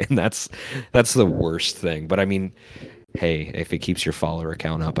talk. And that's the worst thing. But I mean, hey, if it keeps your follower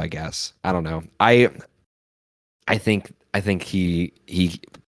account up, I guess. I don't know. I think he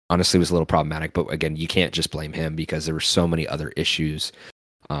honestly was a little problematic, but again, you can't just blame him because there were so many other issues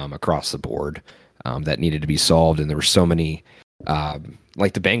across the board that needed to be solved. And there were so many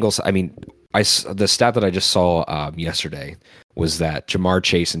like the Bengals. I mean, the stat that I just saw yesterday was that Jamar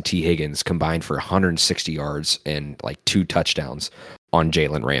Chase and T. Higgins combined for 160 yards and like 2 touchdowns on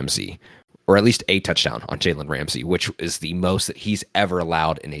Jalen Ramsey, or at least a touchdown on Jalen Ramsey, which is the most that he's ever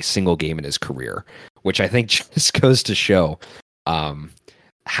allowed in a single game in his career, which I think just goes to show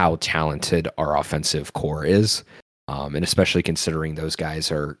how talented our offensive core is. And especially considering those guys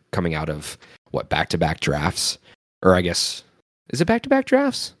are coming out of back-to-back drafts, or I guess, is it back-to-back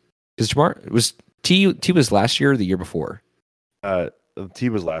drafts? Because Jamar was T was last year or the year before? T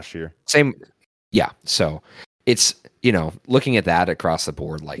was last year. Same. Yeah. So it's, looking at that across the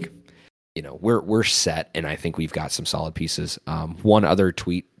board, like, we're set, and I think we've got some solid pieces. One other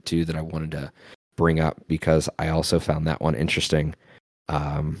tweet too that I wanted to bring up because I also found that one interesting.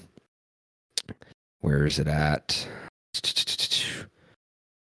 Where is it at?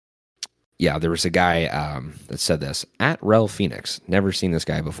 Yeah, there was a guy that said this at Rel Phoenix. Never seen this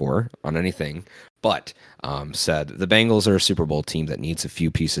guy before on anything, but said the Bengals are a Super Bowl team that needs a few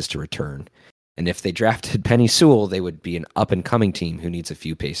pieces to return. And if they drafted Penny Sewell, they would be an up-and-coming team who needs a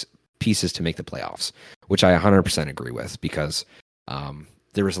few pieces to make the playoffs, which I 100% agree with because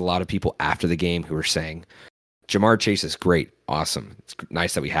there was a lot of people after the game who were saying, Jamar Chase is great, awesome. It's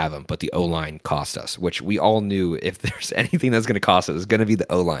nice that we have him, but the O-line cost us, which we all knew if there's anything that's going to cost us, it's going to be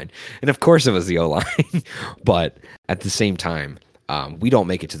the O-line. And of course it was the O-line, but at the same time, we don't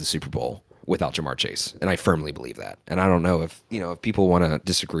make it to the Super Bowl without Jamar Chase, and I firmly believe that. And I don't know if people want to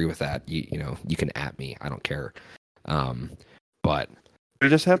disagree with that, you can at me. I don't care. But you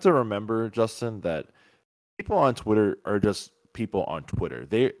just have to remember, Justin, that people on Twitter are just people on Twitter.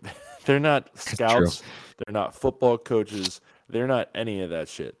 They're not scouts. They're not football coaches. They're not any of that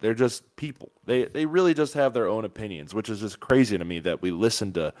shit. They're just people. They really just have their own opinions, which is just crazy to me that we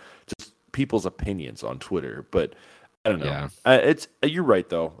listen to just people's opinions on Twitter. But I don't know. Yeah. You're right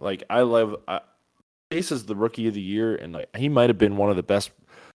though. Like I love Chase is the rookie of the year, and like he might have been one of the best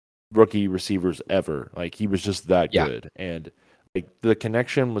rookie receivers ever. Like he was just that good, and like the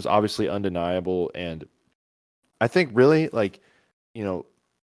connection was obviously undeniable. And I think really like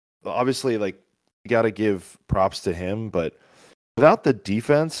obviously like you got to give props to him, but without the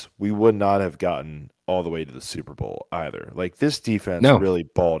defense, we would not have gotten all the way to the Super Bowl either. Like this defense No. really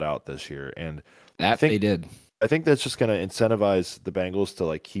balled out this year, and That they did. I think that's just going to incentivize the Bengals to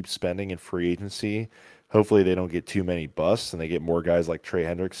like keep spending in free agency. Hopefully, they don't get too many busts and they get more guys like Trey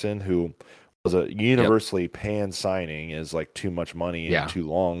Hendrickson, who was a universally panned signing, is like too much money and too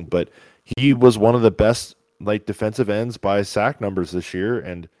long. But he was one of the best like defensive ends by sack numbers this year,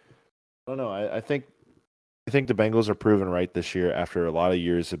 and I don't know. I think the Bengals are proven right this year after a lot of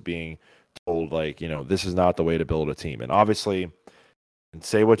years of being told like this is not the way to build a team. And obviously, and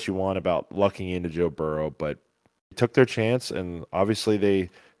say what you want about lucking into Joe Burrow, but they took their chance, and obviously they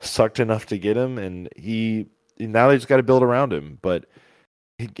sucked enough to get him, and now they just got to build around him. But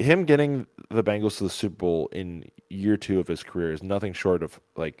him getting the Bengals to the Super Bowl in year 2 of his career is nothing short of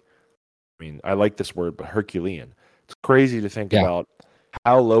like, I mean, I like this word, but Herculean. It's crazy to think about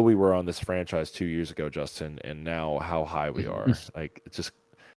how low we were on this franchise 2 years ago, Justin, and now how high we are. Like, it's just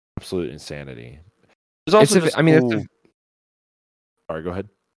absolute insanity. There's also sorry, go ahead.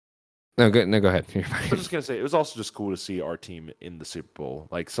 No, go ahead. I was just gonna say it was also just cool to see our team in the Super Bowl,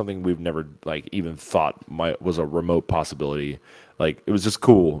 like something we've never like even thought was a remote possibility. Like it was just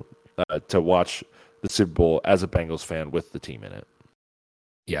cool to watch the Super Bowl as a Bengals fan with the team in it.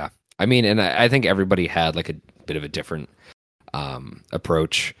 Yeah, I mean, and I think everybody had like a bit of a different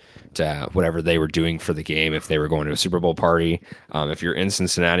approach to whatever they were doing for the game. If they were going to a Super Bowl party, if you're in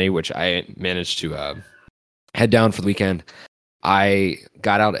Cincinnati, which I managed to head down for the weekend. I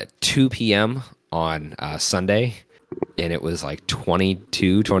got out at 2 p.m. on Sunday, and it was like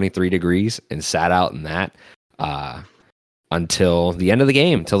 22, 23 degrees, and sat out in that until the end of the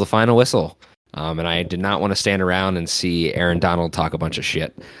game, till the final whistle. And I did not want to stand around and see Aaron Donald talk a bunch of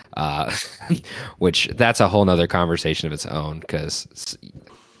shit, which that's a whole nother conversation of its own, because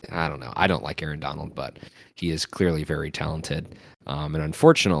I don't know. I don't like Aaron Donald, but he is clearly very talented. And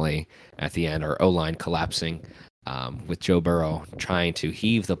unfortunately, at the end, our O-line collapsing, with Joe Burrow trying to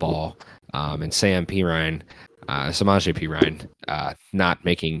heave the ball, and Samaje Perine, not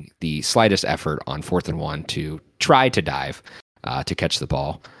making the slightest effort on 4th and 1 to try to dive to catch the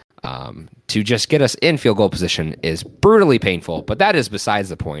ball, to just get us in field goal position is brutally painful. But that is besides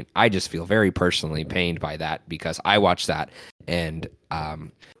the point. I just feel very personally pained by that because I watched that and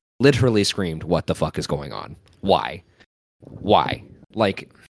literally screamed, "What the fuck is going on? Why?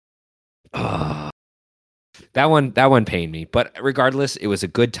 Like, That one pained me, but regardless, it was a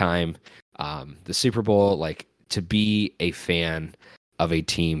good time. The Super Bowl, like to be a fan of a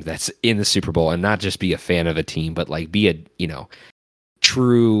team that's in the Super Bowl and not just be a fan of a team, but like be a,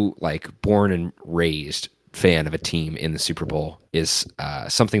 true, like born and raised fan of a team in the Super Bowl is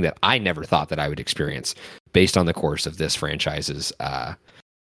something that I never thought that I would experience based on the course of this franchise's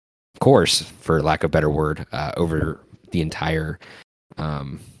course, for lack of a better word, over the entire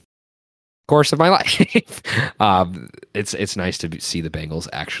course of my life. It's nice to see the Bengals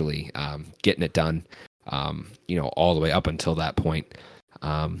actually getting it done, all the way up until that point.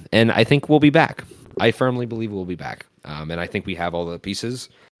 And I think we'll be back. I firmly believe we'll be back. And I think we have all the pieces.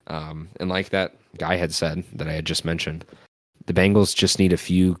 And like that guy had said that I had just mentioned, the Bengals just need a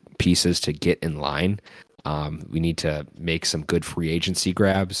few pieces to get in line. We need to make some good free agency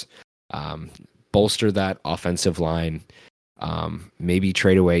grabs, bolster that offensive line, maybe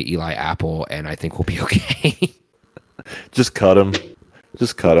trade away Eli Apple, and I think we'll be okay. Just cut him.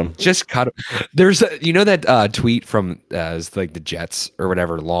 There's that tweet from like the Jets or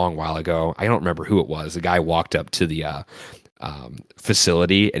whatever long while ago. I don't remember who it was. The guy walked up to the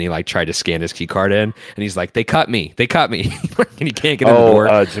facility and he like tried to scan his key card in, and he's like, they cut me and he can't get in the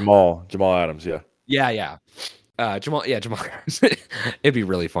door. Jamal Adams. Yeah. Jamal Adams. It'd be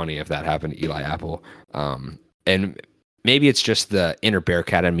really funny if that happened to Eli Apple. And maybe it's just the inner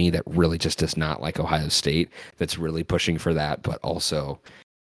Bearcat in me that really just does not like Ohio State that's really pushing for that. But also,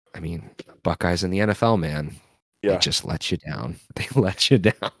 I mean, Buckeyes in the NFL, man, they just let you down. They let you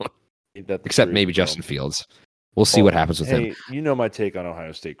down. Except maybe Justin Fields. We'll see what happens with him. You know my take on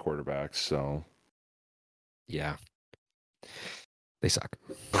Ohio State quarterbacks, so. Yeah. They suck.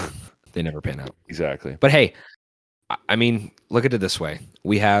 They never pan out. Exactly. But hey, I mean, look at it this way.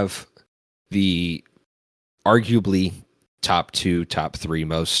 We have the arguably top 2, top 3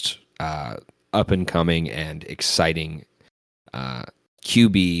 most up and coming and exciting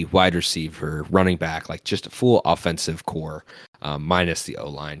QB, wide receiver, running back, like just a full offensive core, minus the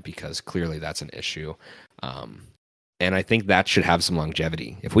O-line, because clearly that's an issue. And I think that should have some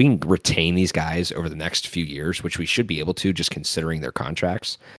longevity. If we can retain these guys over the next few years, which we should be able to, just considering their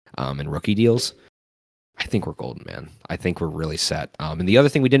contracts and rookie deals, I think we're golden, man. I think we're really set. And the other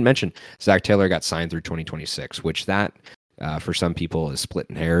thing we didn't mention, Zach Taylor got signed through 2026, which that for some people is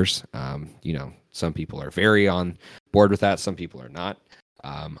splitting hairs. Some people are very on board with that. Some people are not.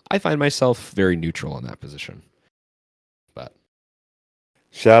 I find myself very neutral in that position. But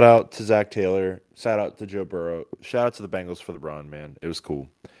shout out to Zach Taylor. Shout out to Joe Burrow. Shout out to the Bengals for the run, man. It was cool.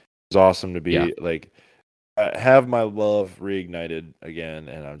 It was awesome to be have my love reignited again,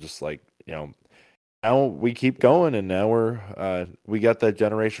 and I'm just like, now we keep going, and now we got that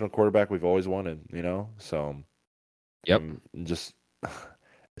generational quarterback we've always wanted, So, yep, just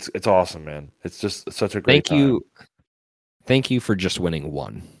it's awesome, man. It's just such a great time. Thank you for just winning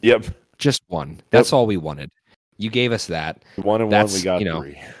one. Yep, just one. That's all we wanted. You gave us that. 1-1, we got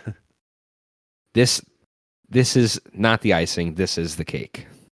 3. This is not the icing. This is the cake.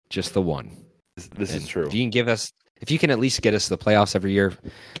 Just the one. This is true. If you can at least get us to the playoffs every year,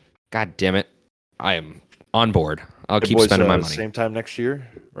 God damn it, I am on board. I'll keep spending my money. Same time next year,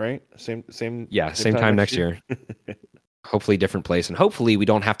 right? Same time next year. Hopefully different place, and hopefully we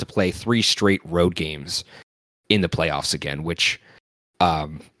don't have to play 3 straight road games in the playoffs again, which I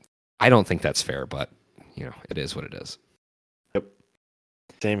don't think that's fair, but it is what it is. Yep.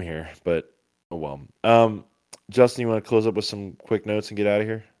 Same here, but oh well. Justin, you want to close up with some quick notes and get out of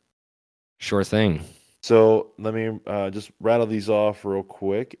here? Sure thing. So let me just rattle these off real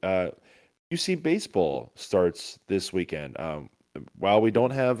quick. UC baseball starts this weekend. While we don't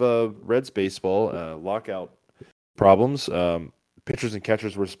have Reds baseball, lockout problems, pitchers and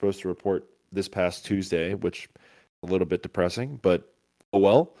catchers were supposed to report this past Tuesday, which is a little bit depressing, but oh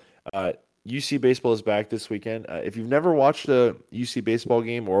well. UC baseball is back this weekend. If you've never watched a UC baseball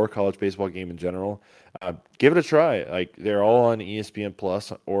game or a college baseball game in general, give it a try. Like, they're all on ESPN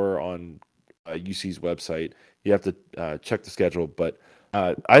Plus or on UC's website. You have to check the schedule, but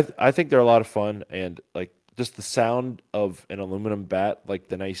I think they're a lot of fun, and like just the sound of an aluminum bat, like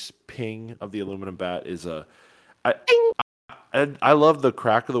the nice ping of the aluminum bat is I love the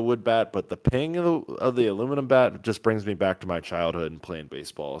crack of the wood bat, but the ping of the aluminum bat just brings me back to my childhood and playing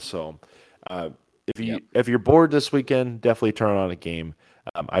baseball. So if you're bored this weekend, definitely turn on a game.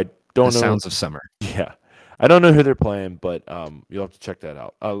 I don't know sounds of summer. Yeah, I don't know who they're playing, but you'll have to check that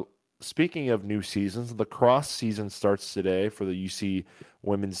out. Speaking of new seasons, the lacrosse season starts today for the UC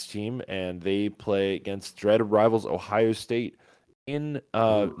women's team, and they play against dreaded rivals Ohio State in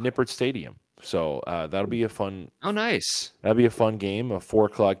Nippert Stadium. So that'll be a fun. Oh, nice! That'll be a fun game, a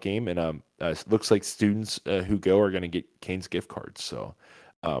 4:00 game, and it looks like students who go are going to get Canes gift cards. So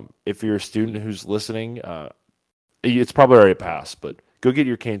if you're a student who's listening, it's probably already passed, but go get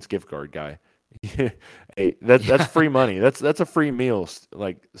your Canes gift card, guy. Hey, that's free money. That's a free meal.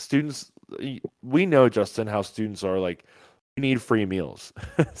 Like, students, we know, Justin, how students are. Like, we need free meals.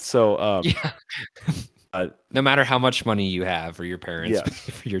 So no matter how much money you have or your parents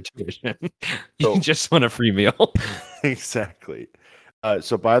pay for your tuition, you just want a free meal. Exactly.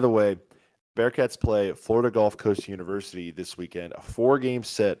 So by the way, Bearcats play Florida Gulf Coast University this weekend, a 4-game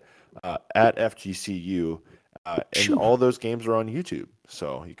set at FGCU. And all those games are on YouTube,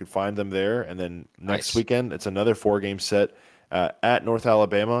 so you can find them there. And then next weekend, it's another 4-game set at North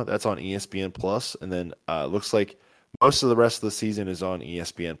Alabama. That's on ESPN Plus. And then looks like most of the rest of the season is on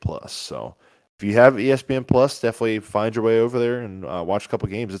ESPN Plus. So if you have ESPN Plus, definitely find your way over there and watch a couple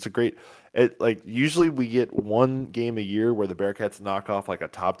games. It's a great. Usually we get one game a year where the Bearcats knock off like a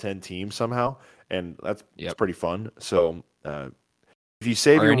top 10 team somehow, and it's pretty fun. So if you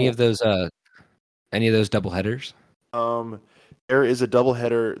save any of those doubleheaders? There is a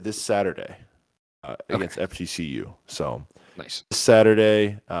doubleheader this Saturday against FGCU. So nice. This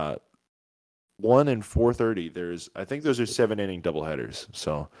Saturday, 1 and 4:30. I think those are 7-inning doubleheaders.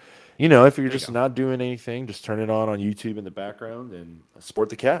 So, if you're just not doing anything, just turn it on YouTube in the background and support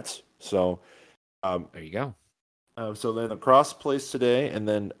the Cats. So, there you go. So then lacrosse plays today, and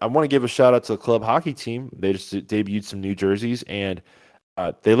then I want to give a shout out to the club hockey team. They just debuted some new jerseys, and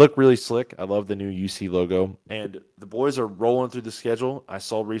they look really slick. I love the new UC logo, and the boys are rolling through the schedule. I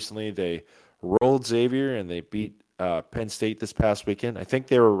saw recently they rolled Xavier, and they beat Penn State this past weekend. I think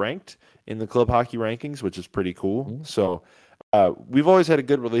they were ranked in the club hockey rankings, which is pretty cool. Mm-hmm. So we've always had a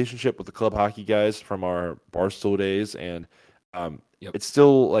good relationship with the club hockey guys from our Barstool days, and it's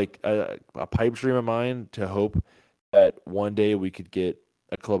still like a pipe dream of mine to hope that one day we could get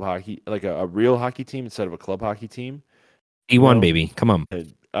a club hockey, like a real hockey team instead of a club hockey team. E1, baby. Come on.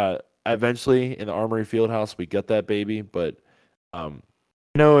 Eventually, in the Armory Fieldhouse, we got that baby, but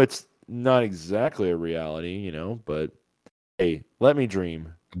it's not exactly a reality, but hey, let me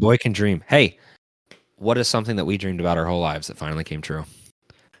dream. A boy can dream. Hey, what is something that we dreamed about our whole lives that finally came true?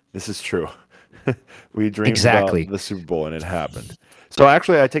 This is true. We dreamed about the Super Bowl, and it happened. So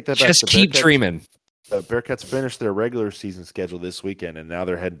actually, I take that back. Just keep dreaming. the Bearcats finished their regular season schedule this weekend, and now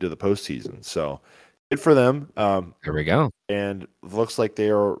they're heading to the postseason. So good for them. There we go. And it looks like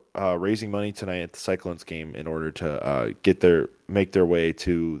they are raising money tonight at the Cyclones game in order to make their way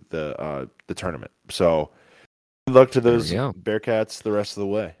to the tournament. So good luck to those Bearcats the rest of the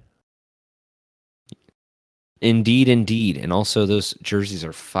way. Indeed, indeed. And also those jerseys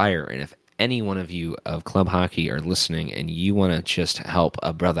are fire. And if any one of you of club hockey are listening and you want to just help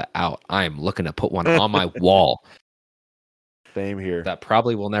a brother out, I'm looking to put one on my wall. Same here. That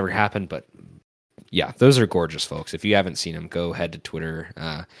probably will never happen, but yeah, those are gorgeous, folks. If you haven't seen them, go head to Twitter,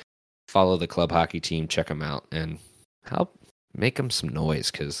 follow the club hockey team, check them out, and help make them some noise,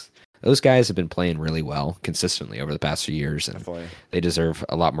 because those guys have been playing really well consistently over the past few years, and they deserve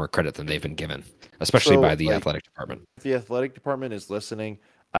a lot more credit than they've been given, especially by the athletic department. If the athletic department is listening,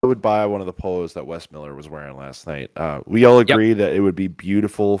 I would buy one of the polos that Wes Miller was wearing last night. We all agree that it would be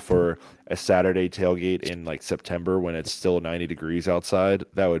beautiful for a Saturday tailgate in like September when it's still 90 degrees outside.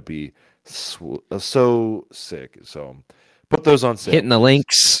 That would be so sick. So put those on sale. Hitting the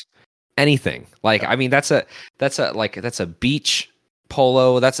links, anything. Like, I mean, that's a beach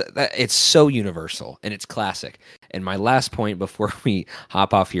polo. It's so universal and it's classic. And my last point before we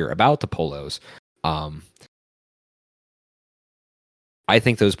hop off here about the polos, I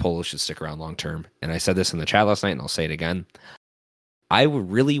think those polos should stick around long term. And I said this in the chat last night, and I'll say it again. I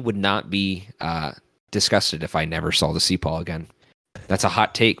really would not be disgusted if I never saw the C-Paul again. That's a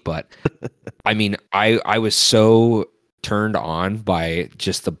hot take, but I mean, I was so turned on by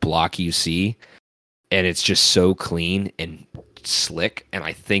just the block you see, and it's just so clean and slick, and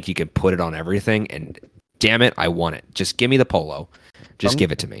I think you can put it on everything, and damn it, I want it. Just give me the polo. Just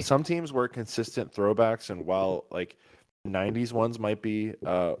give it to me. Some teams were consistent throwbacks, and while like 90s ones might be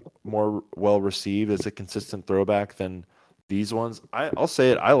more well received as a consistent throwback than these ones, I'll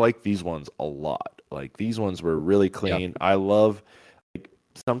say it, I like these ones a lot. Like, these ones were really clean. Yep. I love, like,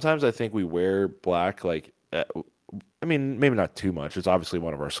 sometimes I think we wear black, like, I mean, maybe not too much. It's obviously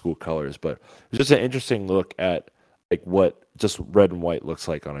one of our school colors, but it's just an interesting look at like what just red and white looks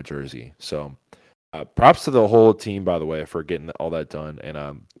like on a jersey. So props to the whole team, by the way, for getting all that done. And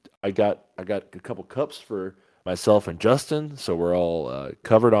I got a couple cups for myself and Justin, so we're all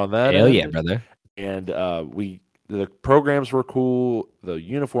covered on that. Hell yeah, brother. And the programs were cool, the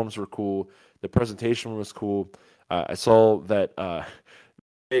uniforms were cool, the presentation was cool. I saw that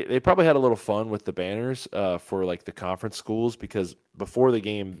they probably had a little fun with the banners for like the conference schools, because before the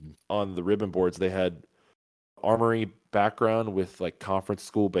game on the ribbon boards they had Armory background with like conference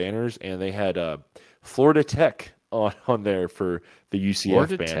school banners, and they had Florida Tech on there for the UCF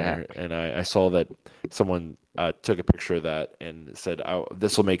Florida banner. Tech. And I saw that someone took a picture of that and said,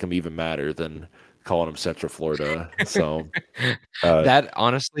 this will make them even madder than calling them Central Florida. So that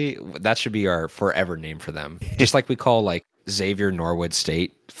honestly, that should be our forever name for them. Just like we call like Xavier Norwood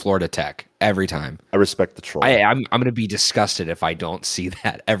State Florida Tech every time. I respect the troll. I'm going to be disgusted if I don't see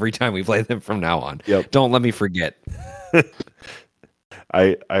that every time we play them from now on. Yep. Don't let me forget.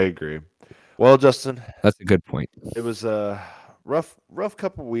 I agree. Well, Justin, that's a good point. It was a rough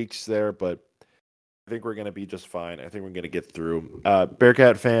couple weeks there, but I think we're going to be just fine. I think we're going to get through.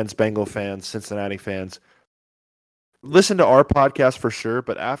 Bearcat fans, Bengal fans, Cincinnati fans, listen to our podcast for sure.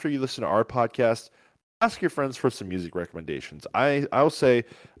 But after you listen to our podcast, ask your friends for some music recommendations. I'll say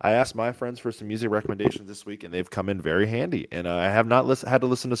I asked my friends for some music recommendations this week, and they've come in very handy. And I have not had to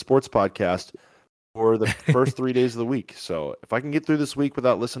listen to sports podcast for the first 3 days of the week. So if I can get through this week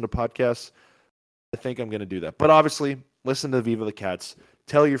without listening to podcasts, I think I'm going to do that. But obviously, listen to Viva the Cats.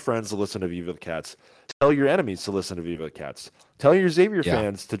 Tell your friends to listen to Viva the Cats. Tell your enemies to listen to Viva the Cats. Tell your Xavier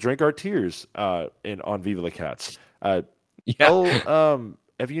fans to drink our tears on Viva the Cats. Tell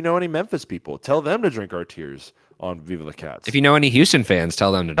if you know any Memphis people, tell them to drink our tears on Viva the Cats. If you know any Houston fans,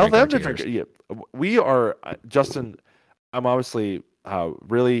 tell them to drink our tears. Yeah. We are, Justin, I'm obviously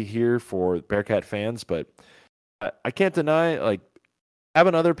really here for Bearcat fans, but I can't deny, like,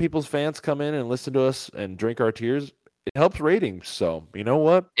 having other people's fans come in and listen to us and drink our tears, it helps ratings. So, you know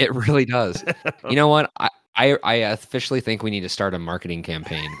what? It really does. You know what? I officially think we need to start a marketing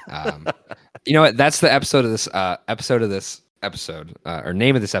campaign. You know what? That's the episode of this episode, or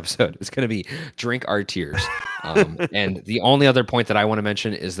name of this episode is going to be Drink Our Tears. And the only other point that I want to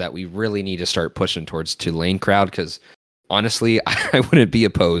mention is that we really need to start pushing towards Tulane crowd, because honestly, I wouldn't be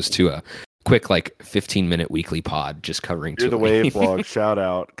opposed to a quick, like, 15-minute weekly pod just covering Fear the Wave blog. Shout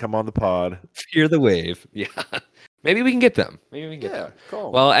out. Come on the pod. Fear the Wave. Yeah. Maybe we can get them. Them.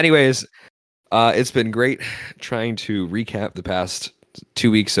 Cool. Well, anyways, it's been great trying to recap the past 2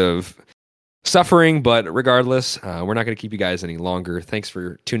 weeks of suffering, but regardless, we're not going to keep you guys any longer. Thanks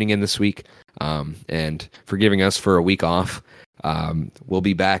for tuning in this week, and for giving us for a week off. We'll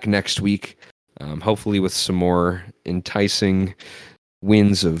be back next week, hopefully with some more enticing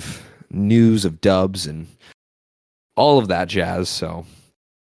wins of news of dubs and all of that jazz. So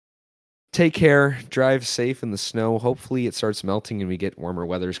take care, drive safe in the snow. Hopefully it starts melting and we get warmer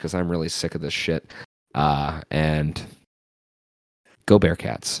weathers, because I'm really sick of this shit. And go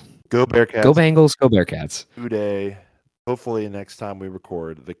Bearcats. Go Bearcats. Go Bengals. Go Bearcats. Today. Hopefully next time we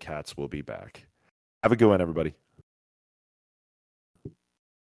record, the Cats will be back. Have a good one, everybody.